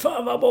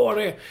 Fan vad bra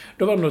det är.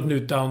 Det var något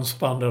nytt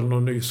dansband eller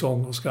någon ny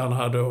sångerska han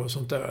hade och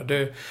sånt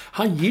där.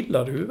 Han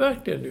gillade ju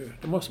verkligen nu,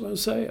 det måste man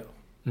säga.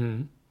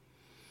 Mm.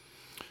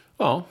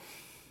 Ja,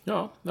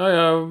 jag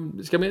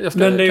ska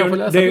kanske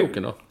läsa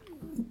boken då.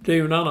 Det är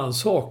ju en annan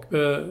sak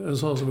med en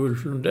sån som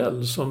Ulf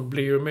Lundell som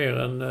blir ju mer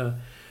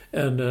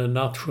en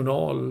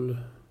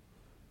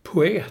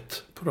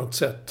nationalpoet på något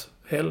sätt.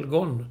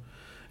 Helgon.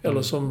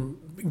 Eller som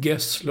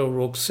Gessler och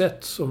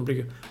Roxette som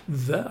blir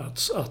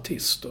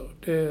världsartister.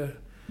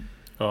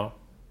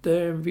 Det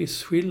är en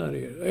viss skillnad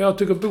i det. Jag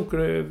tycker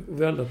boken är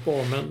väldigt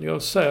bra, men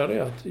jag säger det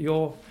att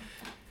jag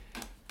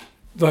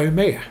var ju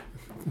med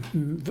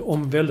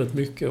om väldigt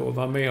mycket och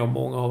var med om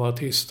många av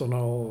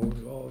artisterna och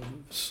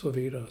så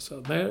vidare. Så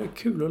det är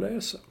kul att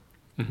läsa.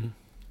 Mm.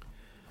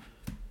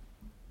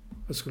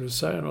 Jag skulle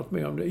säga något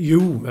mer om det.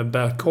 Jo, men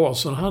Bert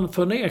Karlsson, han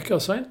förnekar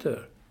sig inte.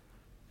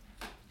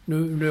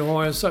 Nu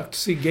har jag sagt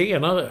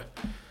zigenare.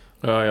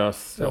 Ja.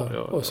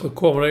 Och så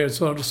kommer det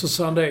så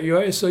sa han det.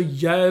 Jag är så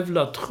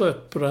jävla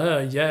trött på det här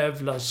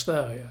jävla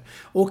Sverige.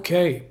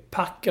 Okej,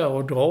 packa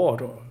och dra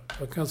då.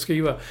 Jag kan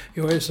skriva,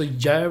 jag är så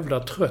jävla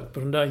trött på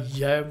den där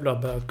jävla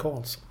Bert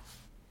Karlsson.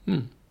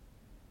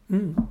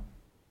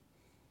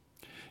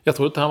 Jag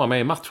tror inte han var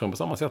med i matchen på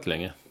samma sätt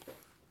längre.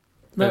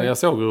 Men jag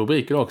såg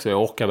rubriken också.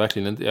 Jag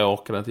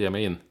orkade inte ge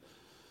mig in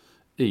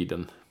i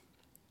den.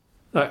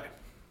 Nej.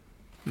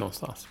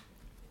 Någonstans.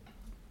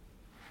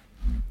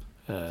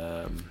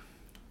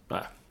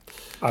 Nej.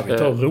 Ja, vi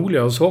tar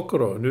roligare saker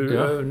då.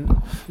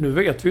 Nu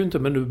vet vi inte,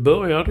 men nu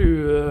börjar det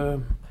ju...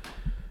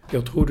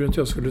 Jag trodde inte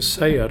jag skulle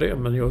säga det,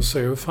 men jag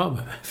ser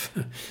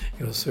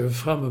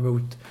fram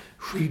emot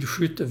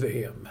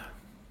skidskytte-VM.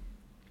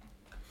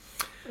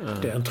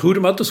 Den trodde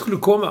man inte skulle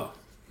komma.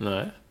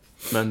 Nej,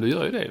 men du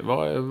gör ju det.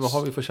 Vad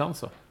har vi för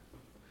chanser?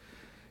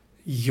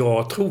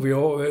 Jag tror vi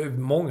har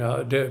många...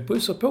 Det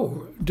beror på.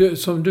 Det,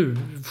 som du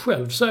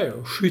själv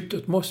säger,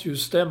 skyttet måste ju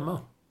stämma.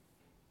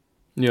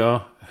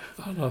 Ja.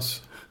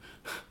 Annars...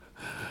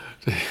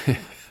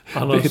 Det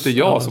är inte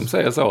jag som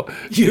säger så.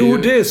 Jo,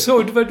 det är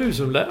så. Det var du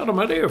som lärde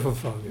mig det för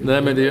fan.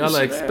 Nej, men det är ju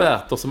alla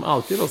experter som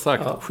alltid har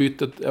sagt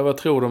skyttet. Vad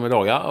tror de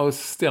idag? Ja,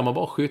 stämmer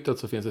bara skyttet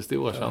så finns det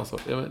stora chanser.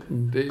 Ja,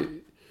 men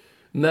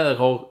när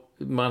har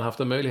man haft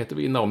en möjlighet att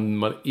vinna om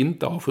man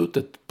inte har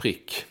skjutit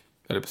prick?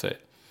 Eller på sig.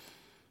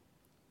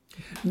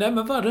 Nej,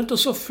 men var det inte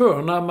så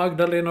för när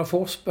Magdalena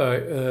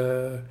Forsberg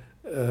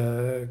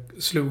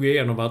slog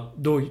igenom att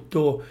då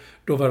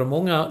var det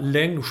många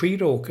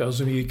längdskidåkare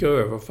som gick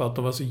över för att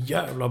de var så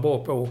jävla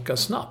bra på att åka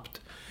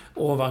snabbt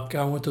och var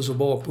kanske inte så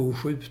bra på att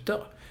skjuta.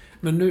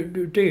 Men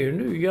nu, det är en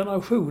ny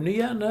generation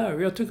igen här.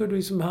 Jag tycker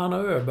liksom Hanna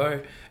Öberg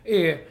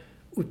är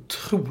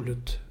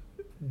otroligt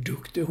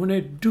duktig. Hon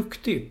är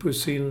duktig på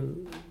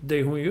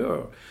det hon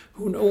gör.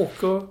 Hon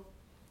åker,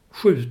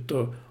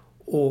 skjuter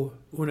och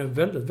hon är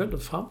väldigt,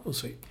 väldigt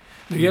framgångsrik.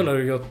 Nu gäller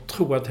det, jag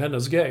tror att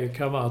hennes grej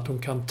kan vara att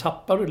hon kan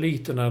tappa det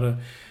lite när det...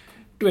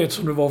 Du vet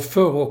som det var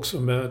förr också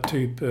med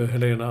typ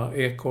Helena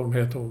Ekholm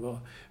heter hon va.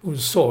 Hon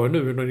sa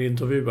nu i någon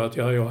intervju att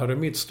jag hade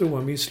mitt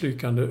stora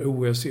misslyckande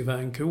OS i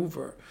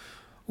Vancouver.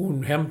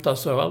 Hon hämtade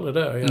sig aldrig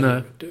där igen.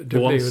 Nej. Det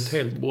blev ett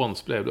helt...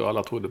 Brons blev det och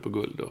alla trodde på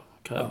guld och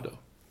krävde. Ja.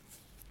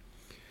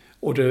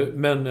 Och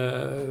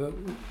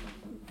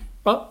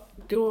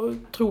jag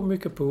tror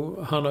mycket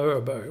på Hanna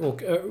Öberg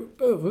och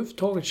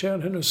överhuvudtaget känner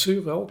hennes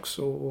syra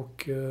också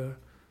och...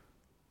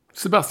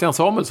 Sebastian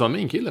Samuelsson,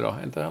 min kille då?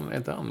 Är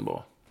inte han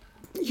bra?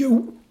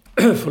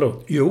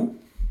 Jo,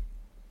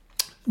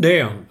 det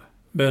är han.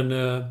 Men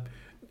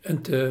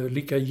inte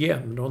lika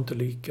jämn och inte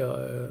lika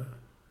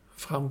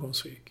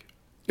framgångsrik.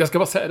 Jag ska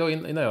bara säga då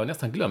innan jag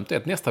nästan glömt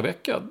det. Nästa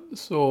vecka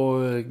så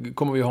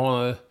kommer vi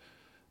ha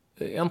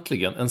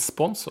äntligen en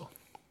sponsor.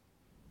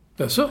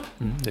 Jaså?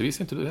 Det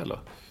visste inte du heller.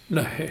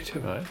 Nej.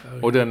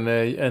 Och den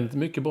är inte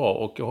mycket bra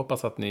och jag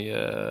hoppas att ni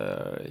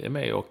är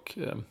med och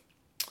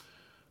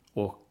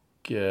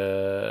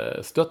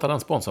stötta den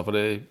sponsorn för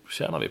det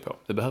tjänar vi på.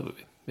 Det behöver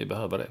vi. Vi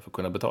behöver det för att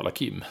kunna betala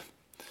Kim.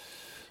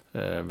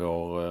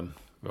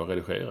 Vår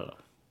redigerare.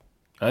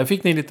 Jag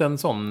fick ni en liten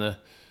sån...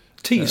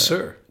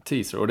 Teaser.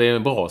 Och det är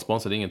en bra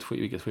sponsor. Det är inget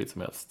vilket skit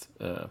som helst.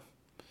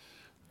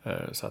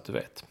 Så att du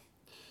vet.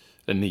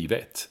 Ni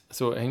vet.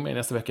 Så häng med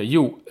nästa vecka.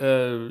 Jo,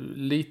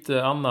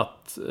 lite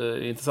annat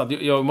intressant.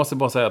 Jag måste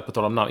bara säga på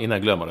tal om namn innan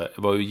jag glömmer det.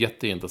 Det var ju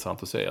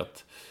jätteintressant att se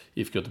att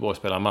IFK Göteborg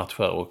spelar en match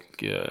här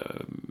och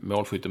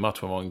målskytt i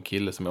matchen var en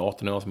kille som är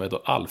 18 år som heter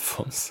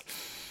Alfons.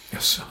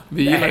 Yes.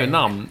 Vi gillar ju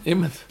namn.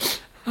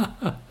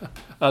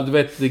 Ja, du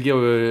vet, det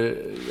går ju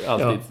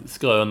alltid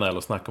skröna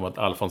eller snacka om att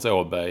Alfons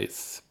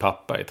Åbergs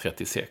pappa är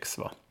 36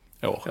 år.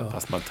 Ja.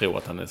 Fast man tror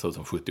att han är så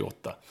som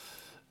 78.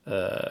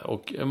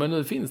 Men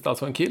nu finns det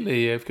alltså en kille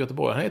i IFK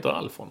Göteborg. Han heter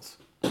Alfons.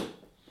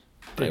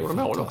 Det är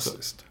mål också.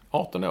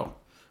 18 år.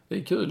 Det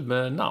är kul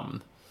med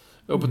namn.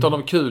 Och på tal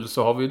om kul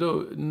så har vi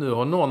då... Nu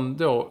har någon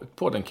då,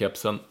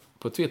 poddenkepsen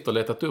på Twitter,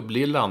 letat upp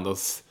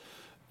Lillanders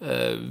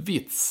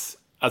vits.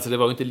 Alltså det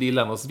var ju inte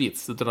Lillanders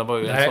vits, utan det var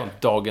ju en sån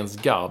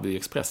Dagens Garb i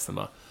Expressen,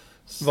 va?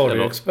 Var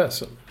det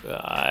Expressen?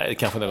 Nej,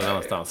 kanske det var någon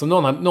annanstans. Så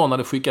någon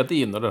hade skickat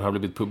in och den hade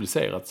blivit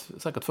publicerat.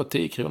 Säkert fått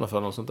 10 kronor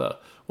för något sånt där.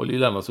 Och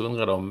Lillanders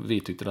undrade om vi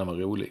tyckte den var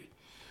rolig.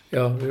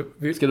 Ja,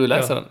 ska du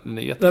läsa den?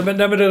 Nej, men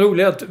det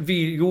roliga är att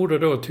vi gjorde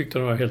då och tyckte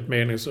den var helt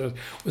meningslös.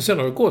 Och sen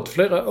har det gått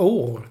flera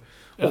år.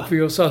 Och vi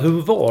har sagt,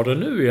 hur var det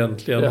nu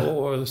egentligen?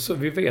 Och så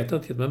vi vet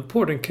inte, men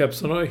på den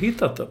kepsen har jag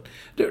hittat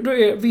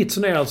den.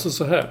 Vitsen är alltså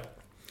så här.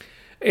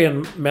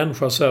 En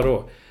människa säger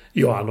då,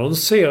 jag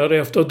annonserade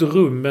efter ett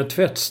rum med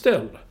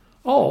tvättställ.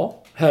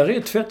 Ja, här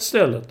är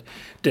tvättstället.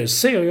 Det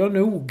ser jag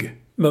nog.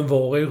 Men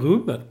var är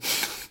rummet?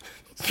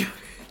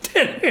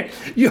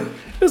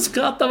 Jag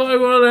skrattar varje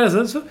gång jag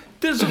läser.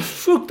 Det är så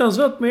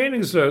fruktansvärt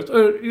meningslöst.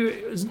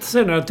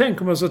 Sen när jag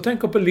tänker mig så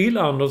tänker jag på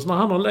Lill-Anders när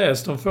han har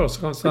läst den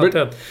först.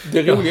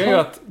 Det roliga är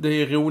att det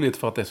är roligt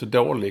för att det är så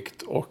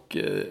dåligt. Och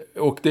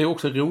det är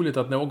också roligt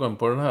att någon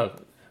på den här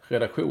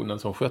redaktionen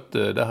som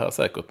skötte det här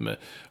säkert med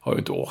har ju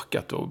inte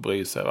orkat att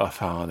bry sig. Vad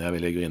fan, jag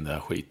vill lägga in den här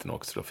skiten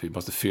också. Då, för vi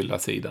måste fylla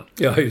sidan.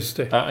 Ja, just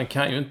det.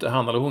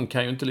 Han eller hon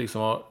kan ju inte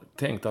liksom ha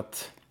tänkt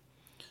att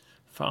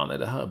fan, är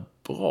det här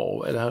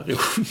bra? Är det här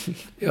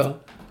roligt? Ja.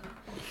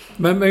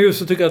 Men just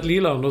så tycker jag att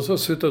Lill-Anders har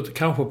suttit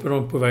kanske på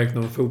någon på väg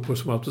någon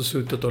fotbollsmatch och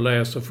suttit och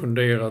läst och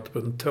funderat på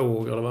en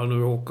tåg eller vad han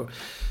nu åker.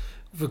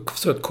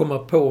 För att komma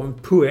på en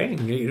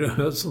poäng i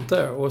det och sånt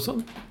där. Och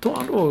så tar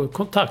han då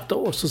kontaktar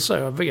oss och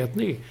säger, vet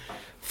ni,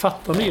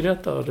 fattar ni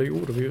detta? Det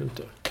gjorde vi ju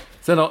inte.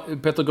 Sen har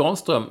Peter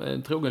Granström,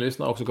 en trogen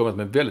lyssnare, också kommit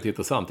med väldigt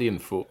intressant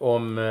info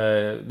om,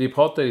 vi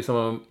pratade liksom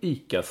om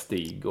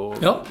ICA-Stig och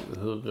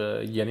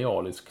hur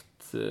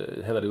genialiskt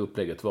hela det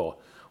upplägget var.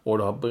 Och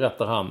då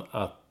berättar han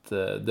att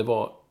det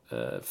var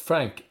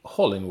Frank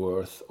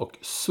Hollingworth och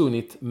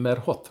Sunit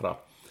Merhotra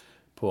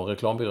på en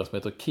reklambyrå som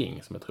heter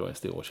King, som jag tror är en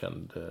stor och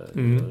känd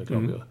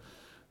reklambyrå,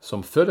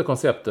 som födde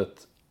konceptet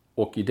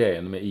och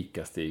idén med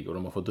ICA-Stig. Och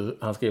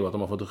han skriver att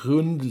de har fått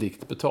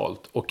rundligt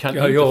betalt och kan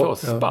inte få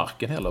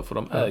sparken heller, för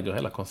de äger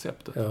hela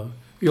konceptet. Ja.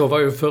 Jag var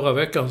ju förra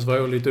veckan så var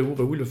jag lite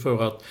orolig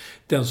för att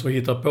den som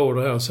hittar på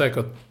det här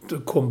säkert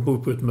kom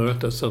upp på ett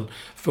möte, sen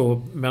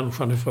får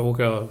människan i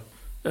fråga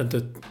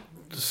inte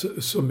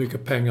så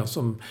mycket pengar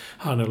som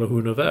han eller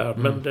hon är värd.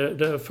 Men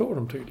det får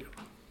de tydligen.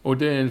 Och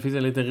det finns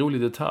en liten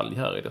rolig detalj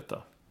här i detta.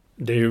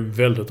 Det är ju en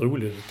väldigt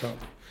rolig detalj.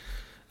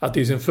 Att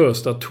i sin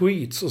första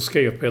tweet så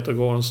skrev Peter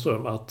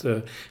Granström att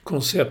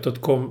konceptet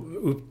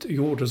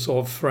gjordes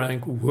av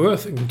Frank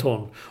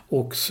Worthington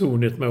och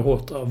Sunit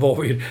Merhotra,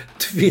 varvid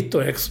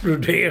Twitter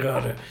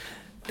exploderade.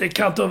 Det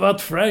kan inte ha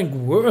varit Frank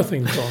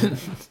Worthington.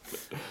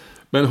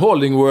 Men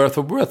Hollingworth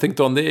och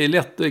Worthington, det är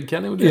lätt, det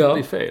kan nog lätt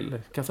bli fel.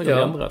 Det kan säkert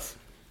ändras.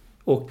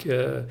 Och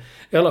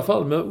i alla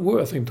fall med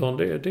Worthington,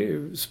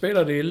 det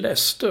spelade i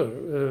Leicester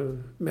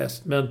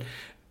mest, men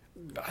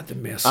inte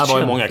mest. Han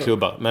var i många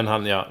klubbar, men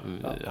han var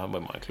i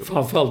många klubbar.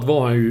 Framförallt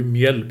var han ju i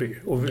Mjällby,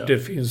 och det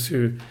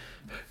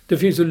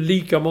finns ju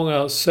lika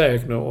många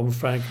sägner om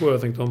Frank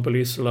Worthington på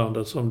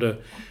Listerlandet som det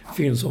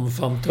finns om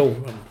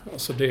Fantomen.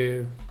 Alltså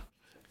det...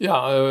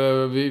 Ja,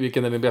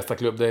 vilken är din bästa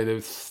klubb? Det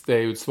är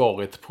ju ett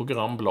svar i ett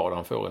programblad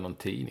han får i någon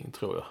tidning,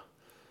 tror jag.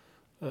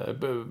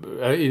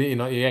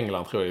 I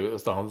England, tror jag,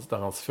 där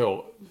han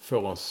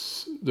får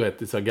oss, du vet,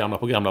 dessa gamla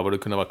program där det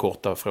kunde vara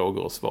korta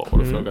frågor och svar. Och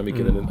då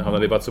frågade han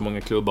hade varit så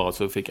många klubbar,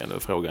 så fick han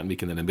frågan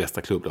vilken är den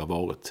bästa klubb du har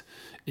varit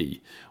i.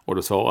 Och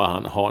då svarade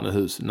han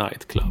Hanehus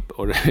Nightclub.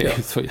 Och det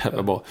är så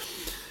jävla bra.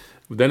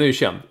 Den är ju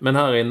känd. Men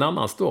här är en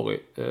annan story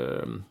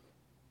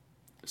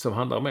som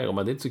handlar mer om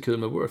att det är inte så kul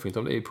med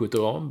Worthington. Det är Putte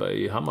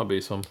Ramberg i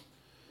Hammarby som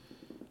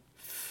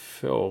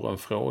får en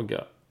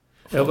fråga.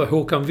 Det var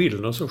Håkan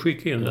Willner som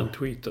skickade in den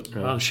tweeten.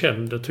 Han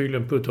kände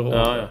tydligen Putte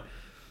Ramberg.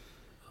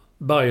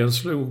 Bayern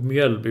slog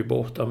Mjällby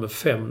borta med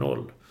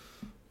 5-0.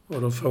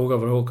 Och då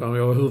frågade Håkan,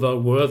 hur var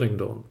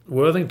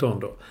Worthington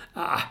då?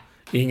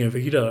 Ingen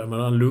vidare, men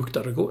han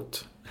luktade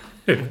gott.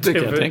 Det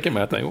kan jag tänka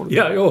mig att han gjorde.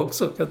 Ja, jag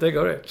också kan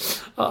tänka det.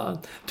 Han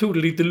tog det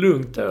lite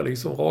lugnt där,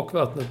 liksom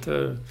rakvattnet.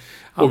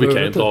 Och vi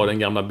kan ju dra den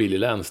gamla Billy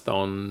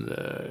Lansdown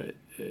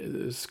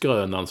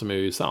skrönan som är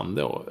ju sann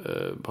då,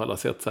 på alla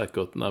sätt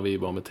säkert, när vi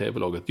var med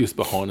tv-laget just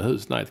på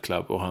Hanehus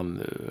Nightclub, och han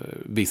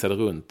visade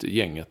runt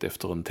gänget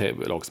efter en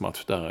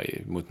tv-lagsmatch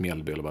där mot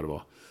Mjällby eller vad det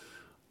var.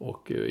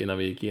 Och innan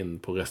vi gick in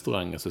på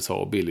restaurangen så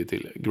sa Billy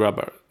till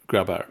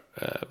grabbar,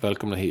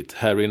 välkomna hit.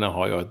 Här inne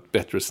har jag ett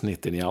bättre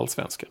snitt än i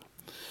Allsvenskan.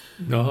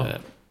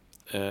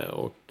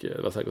 Och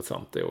det var säkert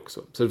sant det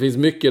också. Så det finns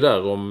mycket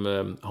där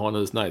om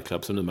Hanehus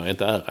Nightclub som numera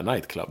inte är en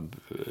nightclub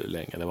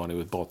längre. Det var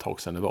nog ett bra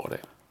tag sedan det var det.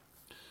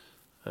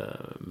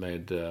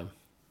 Med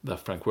där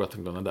Frank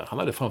Worthington är där. Han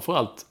hade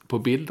framförallt på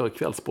bilder i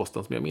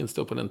Kvällsposten som jag minns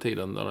då på den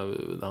tiden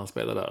när han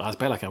spelade där. Han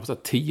spelade kanske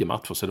 10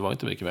 matcher, så det var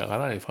inte mycket mer.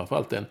 Han hade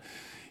framförallt en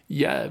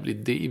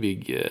jävligt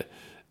divig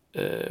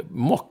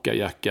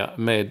mockajacka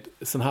med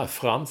sån här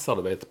fransar,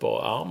 du vet,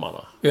 på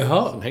armarna.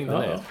 Jaha. Som hängde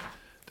ner.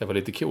 Det var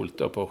lite coolt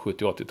då på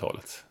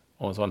 70-80-talet.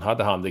 Och en sån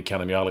hade han, det kan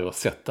de ju aldrig ha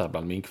sett där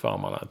bland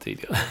minkfarmarna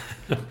tidigare.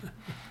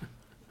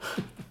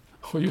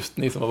 Och just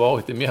ni som har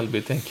varit i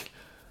Mjällby, tänk,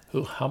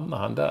 hur hamnar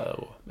han där?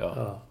 Och,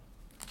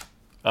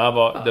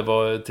 det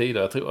var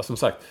tidigare, jag tror, som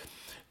sagt,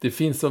 det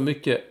finns så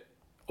mycket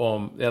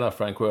om denna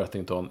Frank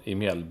Worthington i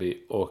Mjällby,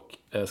 och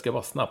jag ska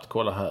bara snabbt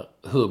kolla här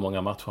hur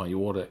många matcher han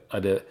gjorde.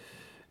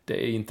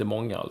 Det är inte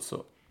många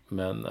alltså,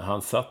 men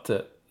han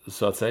satte,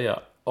 så att säga,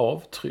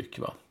 avtryck,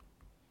 va?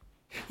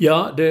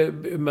 Ja, det,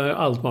 med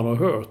allt man har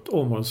hört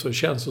om honom så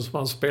känns det som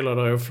han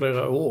spelade där i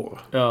flera år.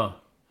 Ja,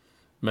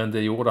 men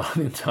det gjorde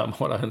han inte. Han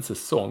var där en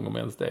säsong, om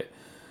ens det.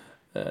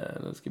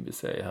 Nu ska vi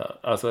se här.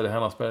 Alltså,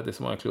 han har spelat i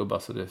så många klubbar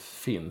så det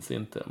finns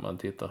inte, om man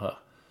tittar här.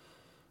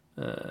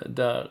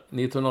 Där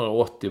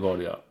 1980 var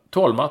det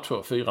 12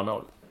 matcher, 4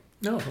 mål.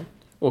 Ja.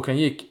 Och han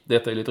gick,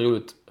 detta är lite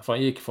roligt, för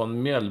han gick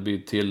från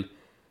Mjällby till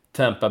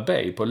Tampa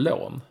Bay på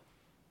lån.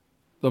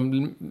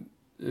 De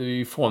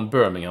från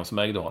Birmingham som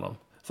ägde honom.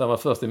 Så han var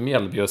först i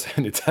Mjällby och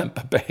sen i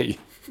Tampa Bay.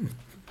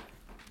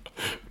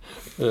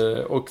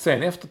 Och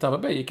sen efter Tampa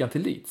Bay gick han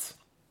till Leeds.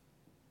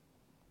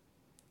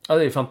 Ja,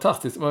 det är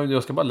fantastiskt.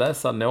 Jag ska bara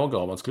läsa några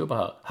av hans klubbar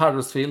här.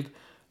 Huddersfield,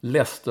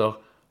 Leicester,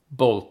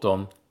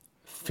 Bolton,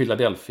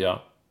 Philadelphia,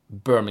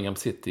 Birmingham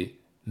City,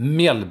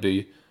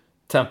 Mjällby,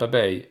 Tampa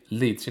Bay,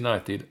 Leeds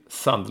United,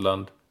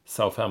 Sunderland,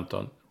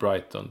 Southampton,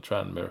 Brighton,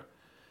 Tranmere,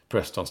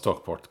 Preston,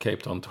 Stockport, Cape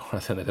Town.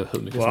 Sen är det hur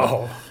mycket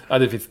som. Ja,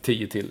 det finns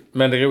 10 till.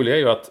 Men det roliga är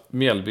ju att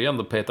Mjällby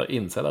ändå petar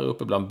in sig där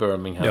uppe bland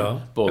Birmingham,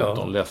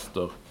 Bolton,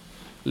 Leicester,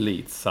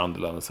 Leeds,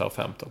 Sunderland och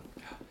Southampton.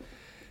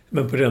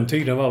 Men på den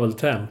tiden var väl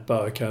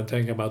Tampa, kan jag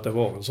tänka mig att det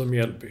var som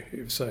Mjällby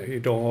i sig.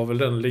 Idag har väl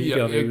den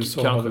ligan i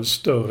USA har väl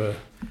större.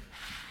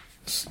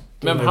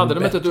 Men hade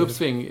de inte ett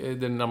uppsving i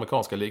den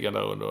amerikanska ligan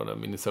där under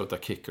Minnesota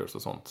Kickers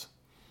och sånt?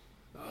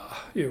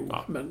 Jo,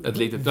 men... Ett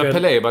litet...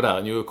 Pelé var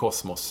där, New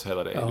Cosmos,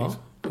 hela det. Ja,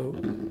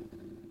 liksom.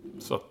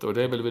 Så att, och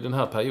det är väl vid den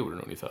här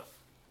perioden ungefär?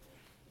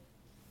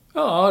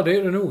 Ja, det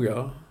är det nog,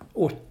 ja.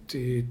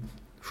 80,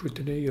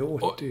 79,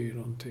 80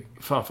 någonting.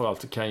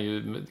 Framförallt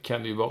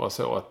kan det ju vara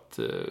så att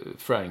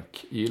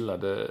Frank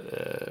gillade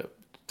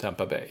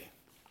Tampa Bay.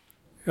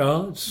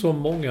 Ja, som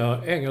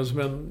många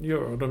engelsmän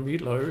gör. De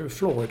gillar ju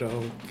Florida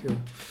och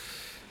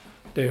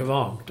det är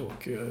varmt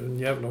och en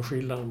jävla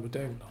skillnad mot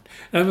England.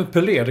 Nej, men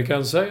Pelé, det kan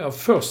jag säga.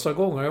 Första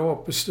gången jag var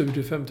på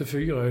Studio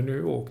 54 i New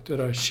York, det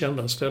där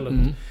kända stället.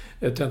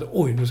 Jag tänkte,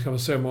 nu ska man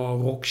se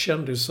många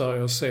rockkändisar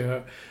jag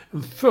ser.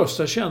 Den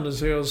första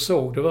kändisen jag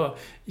såg, det var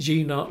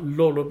Gina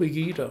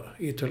Lollobrigida,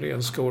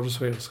 italiensk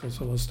skådespelerska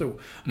som var stor.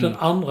 Den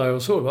andra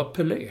jag såg var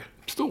Pelé.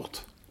 Stort.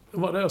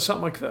 De var där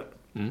samma kväll.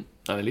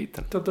 Han är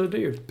liten. Det är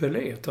ju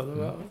Pelé,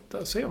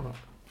 där ser man.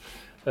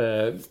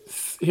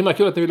 Himla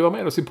kul att ni ville vara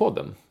med oss i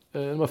podden.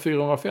 Nummer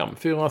 405.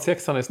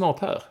 406 är snart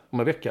här om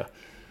en vecka.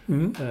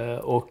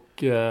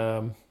 Och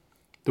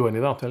då är ni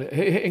varmt.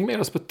 Häng med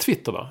oss på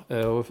Twitter va?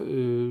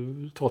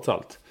 Trots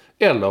allt.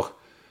 Eller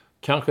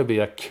kanske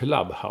via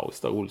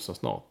Clubhouse där Olsson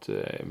snart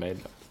är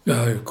medlem.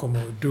 Ja, jag kommer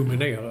att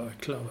dominera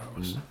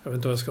Clubhouse. Jag vet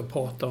inte vad jag ska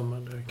prata om,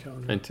 men det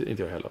kan... Inte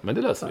jag heller, men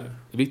det löser vi.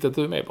 Det är viktigt att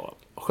du är med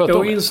bara.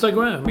 Och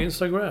Instagram.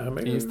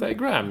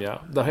 Instagram,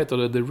 ja. Där heter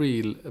det The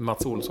Real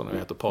Mats Olsson och jag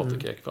heter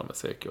Patrik Ekvall med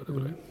CK.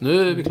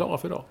 Nu är vi klara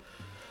för idag.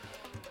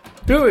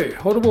 Du,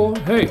 ha det bra.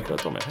 Hej.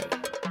 Sköt om er, hej.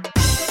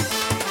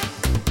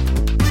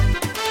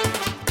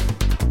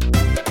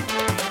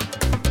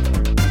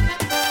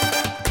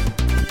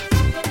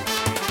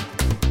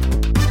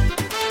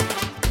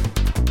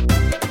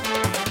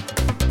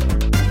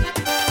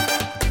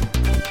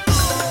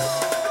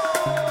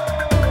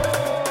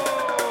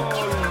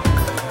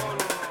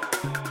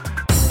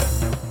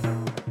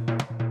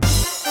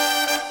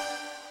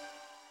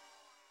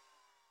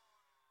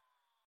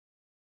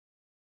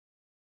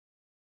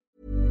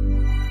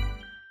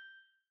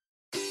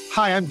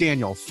 Hi, I'm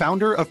Daniel,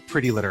 founder of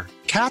Pretty Litter.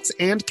 Cats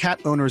and cat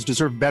owners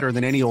deserve better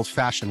than any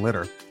old-fashioned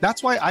litter.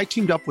 That's why I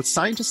teamed up with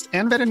scientists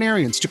and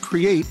veterinarians to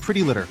create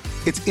Pretty Litter.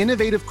 Its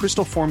innovative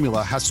crystal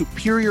formula has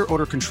superior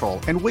odor control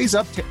and weighs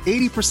up to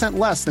 80%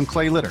 less than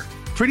clay litter.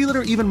 Pretty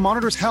Litter even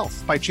monitors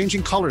health by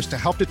changing colors to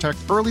help detect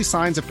early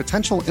signs of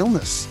potential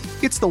illness.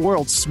 It's the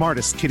world's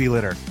smartest kitty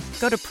litter.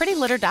 Go to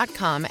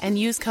prettylitter.com and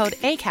use code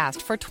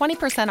ACAST for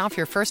 20% off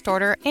your first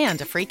order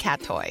and a free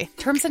cat toy.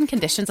 Terms and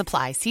conditions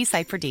apply. See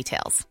site for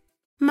details.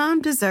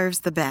 Mom deserves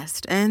the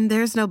best, and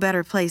there's no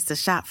better place to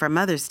shop for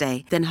Mother's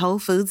Day than Whole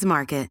Foods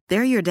Market.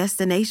 They're your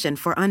destination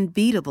for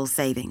unbeatable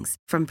savings,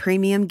 from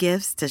premium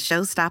gifts to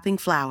show-stopping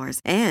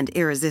flowers and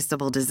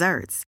irresistible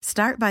desserts.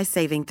 Start by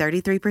saving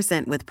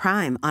 33% with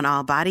Prime on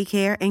all body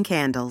care and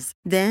candles.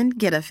 Then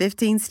get a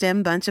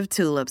 15-stem bunch of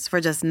tulips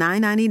for just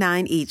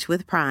 $9.99 each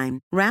with Prime.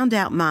 Round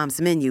out Mom's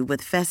menu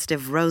with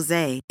festive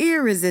rosé,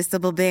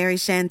 irresistible berry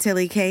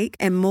chantilly cake,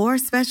 and more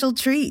special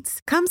treats.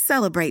 Come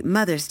celebrate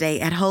Mother's Day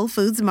at Whole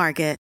Foods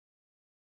Market.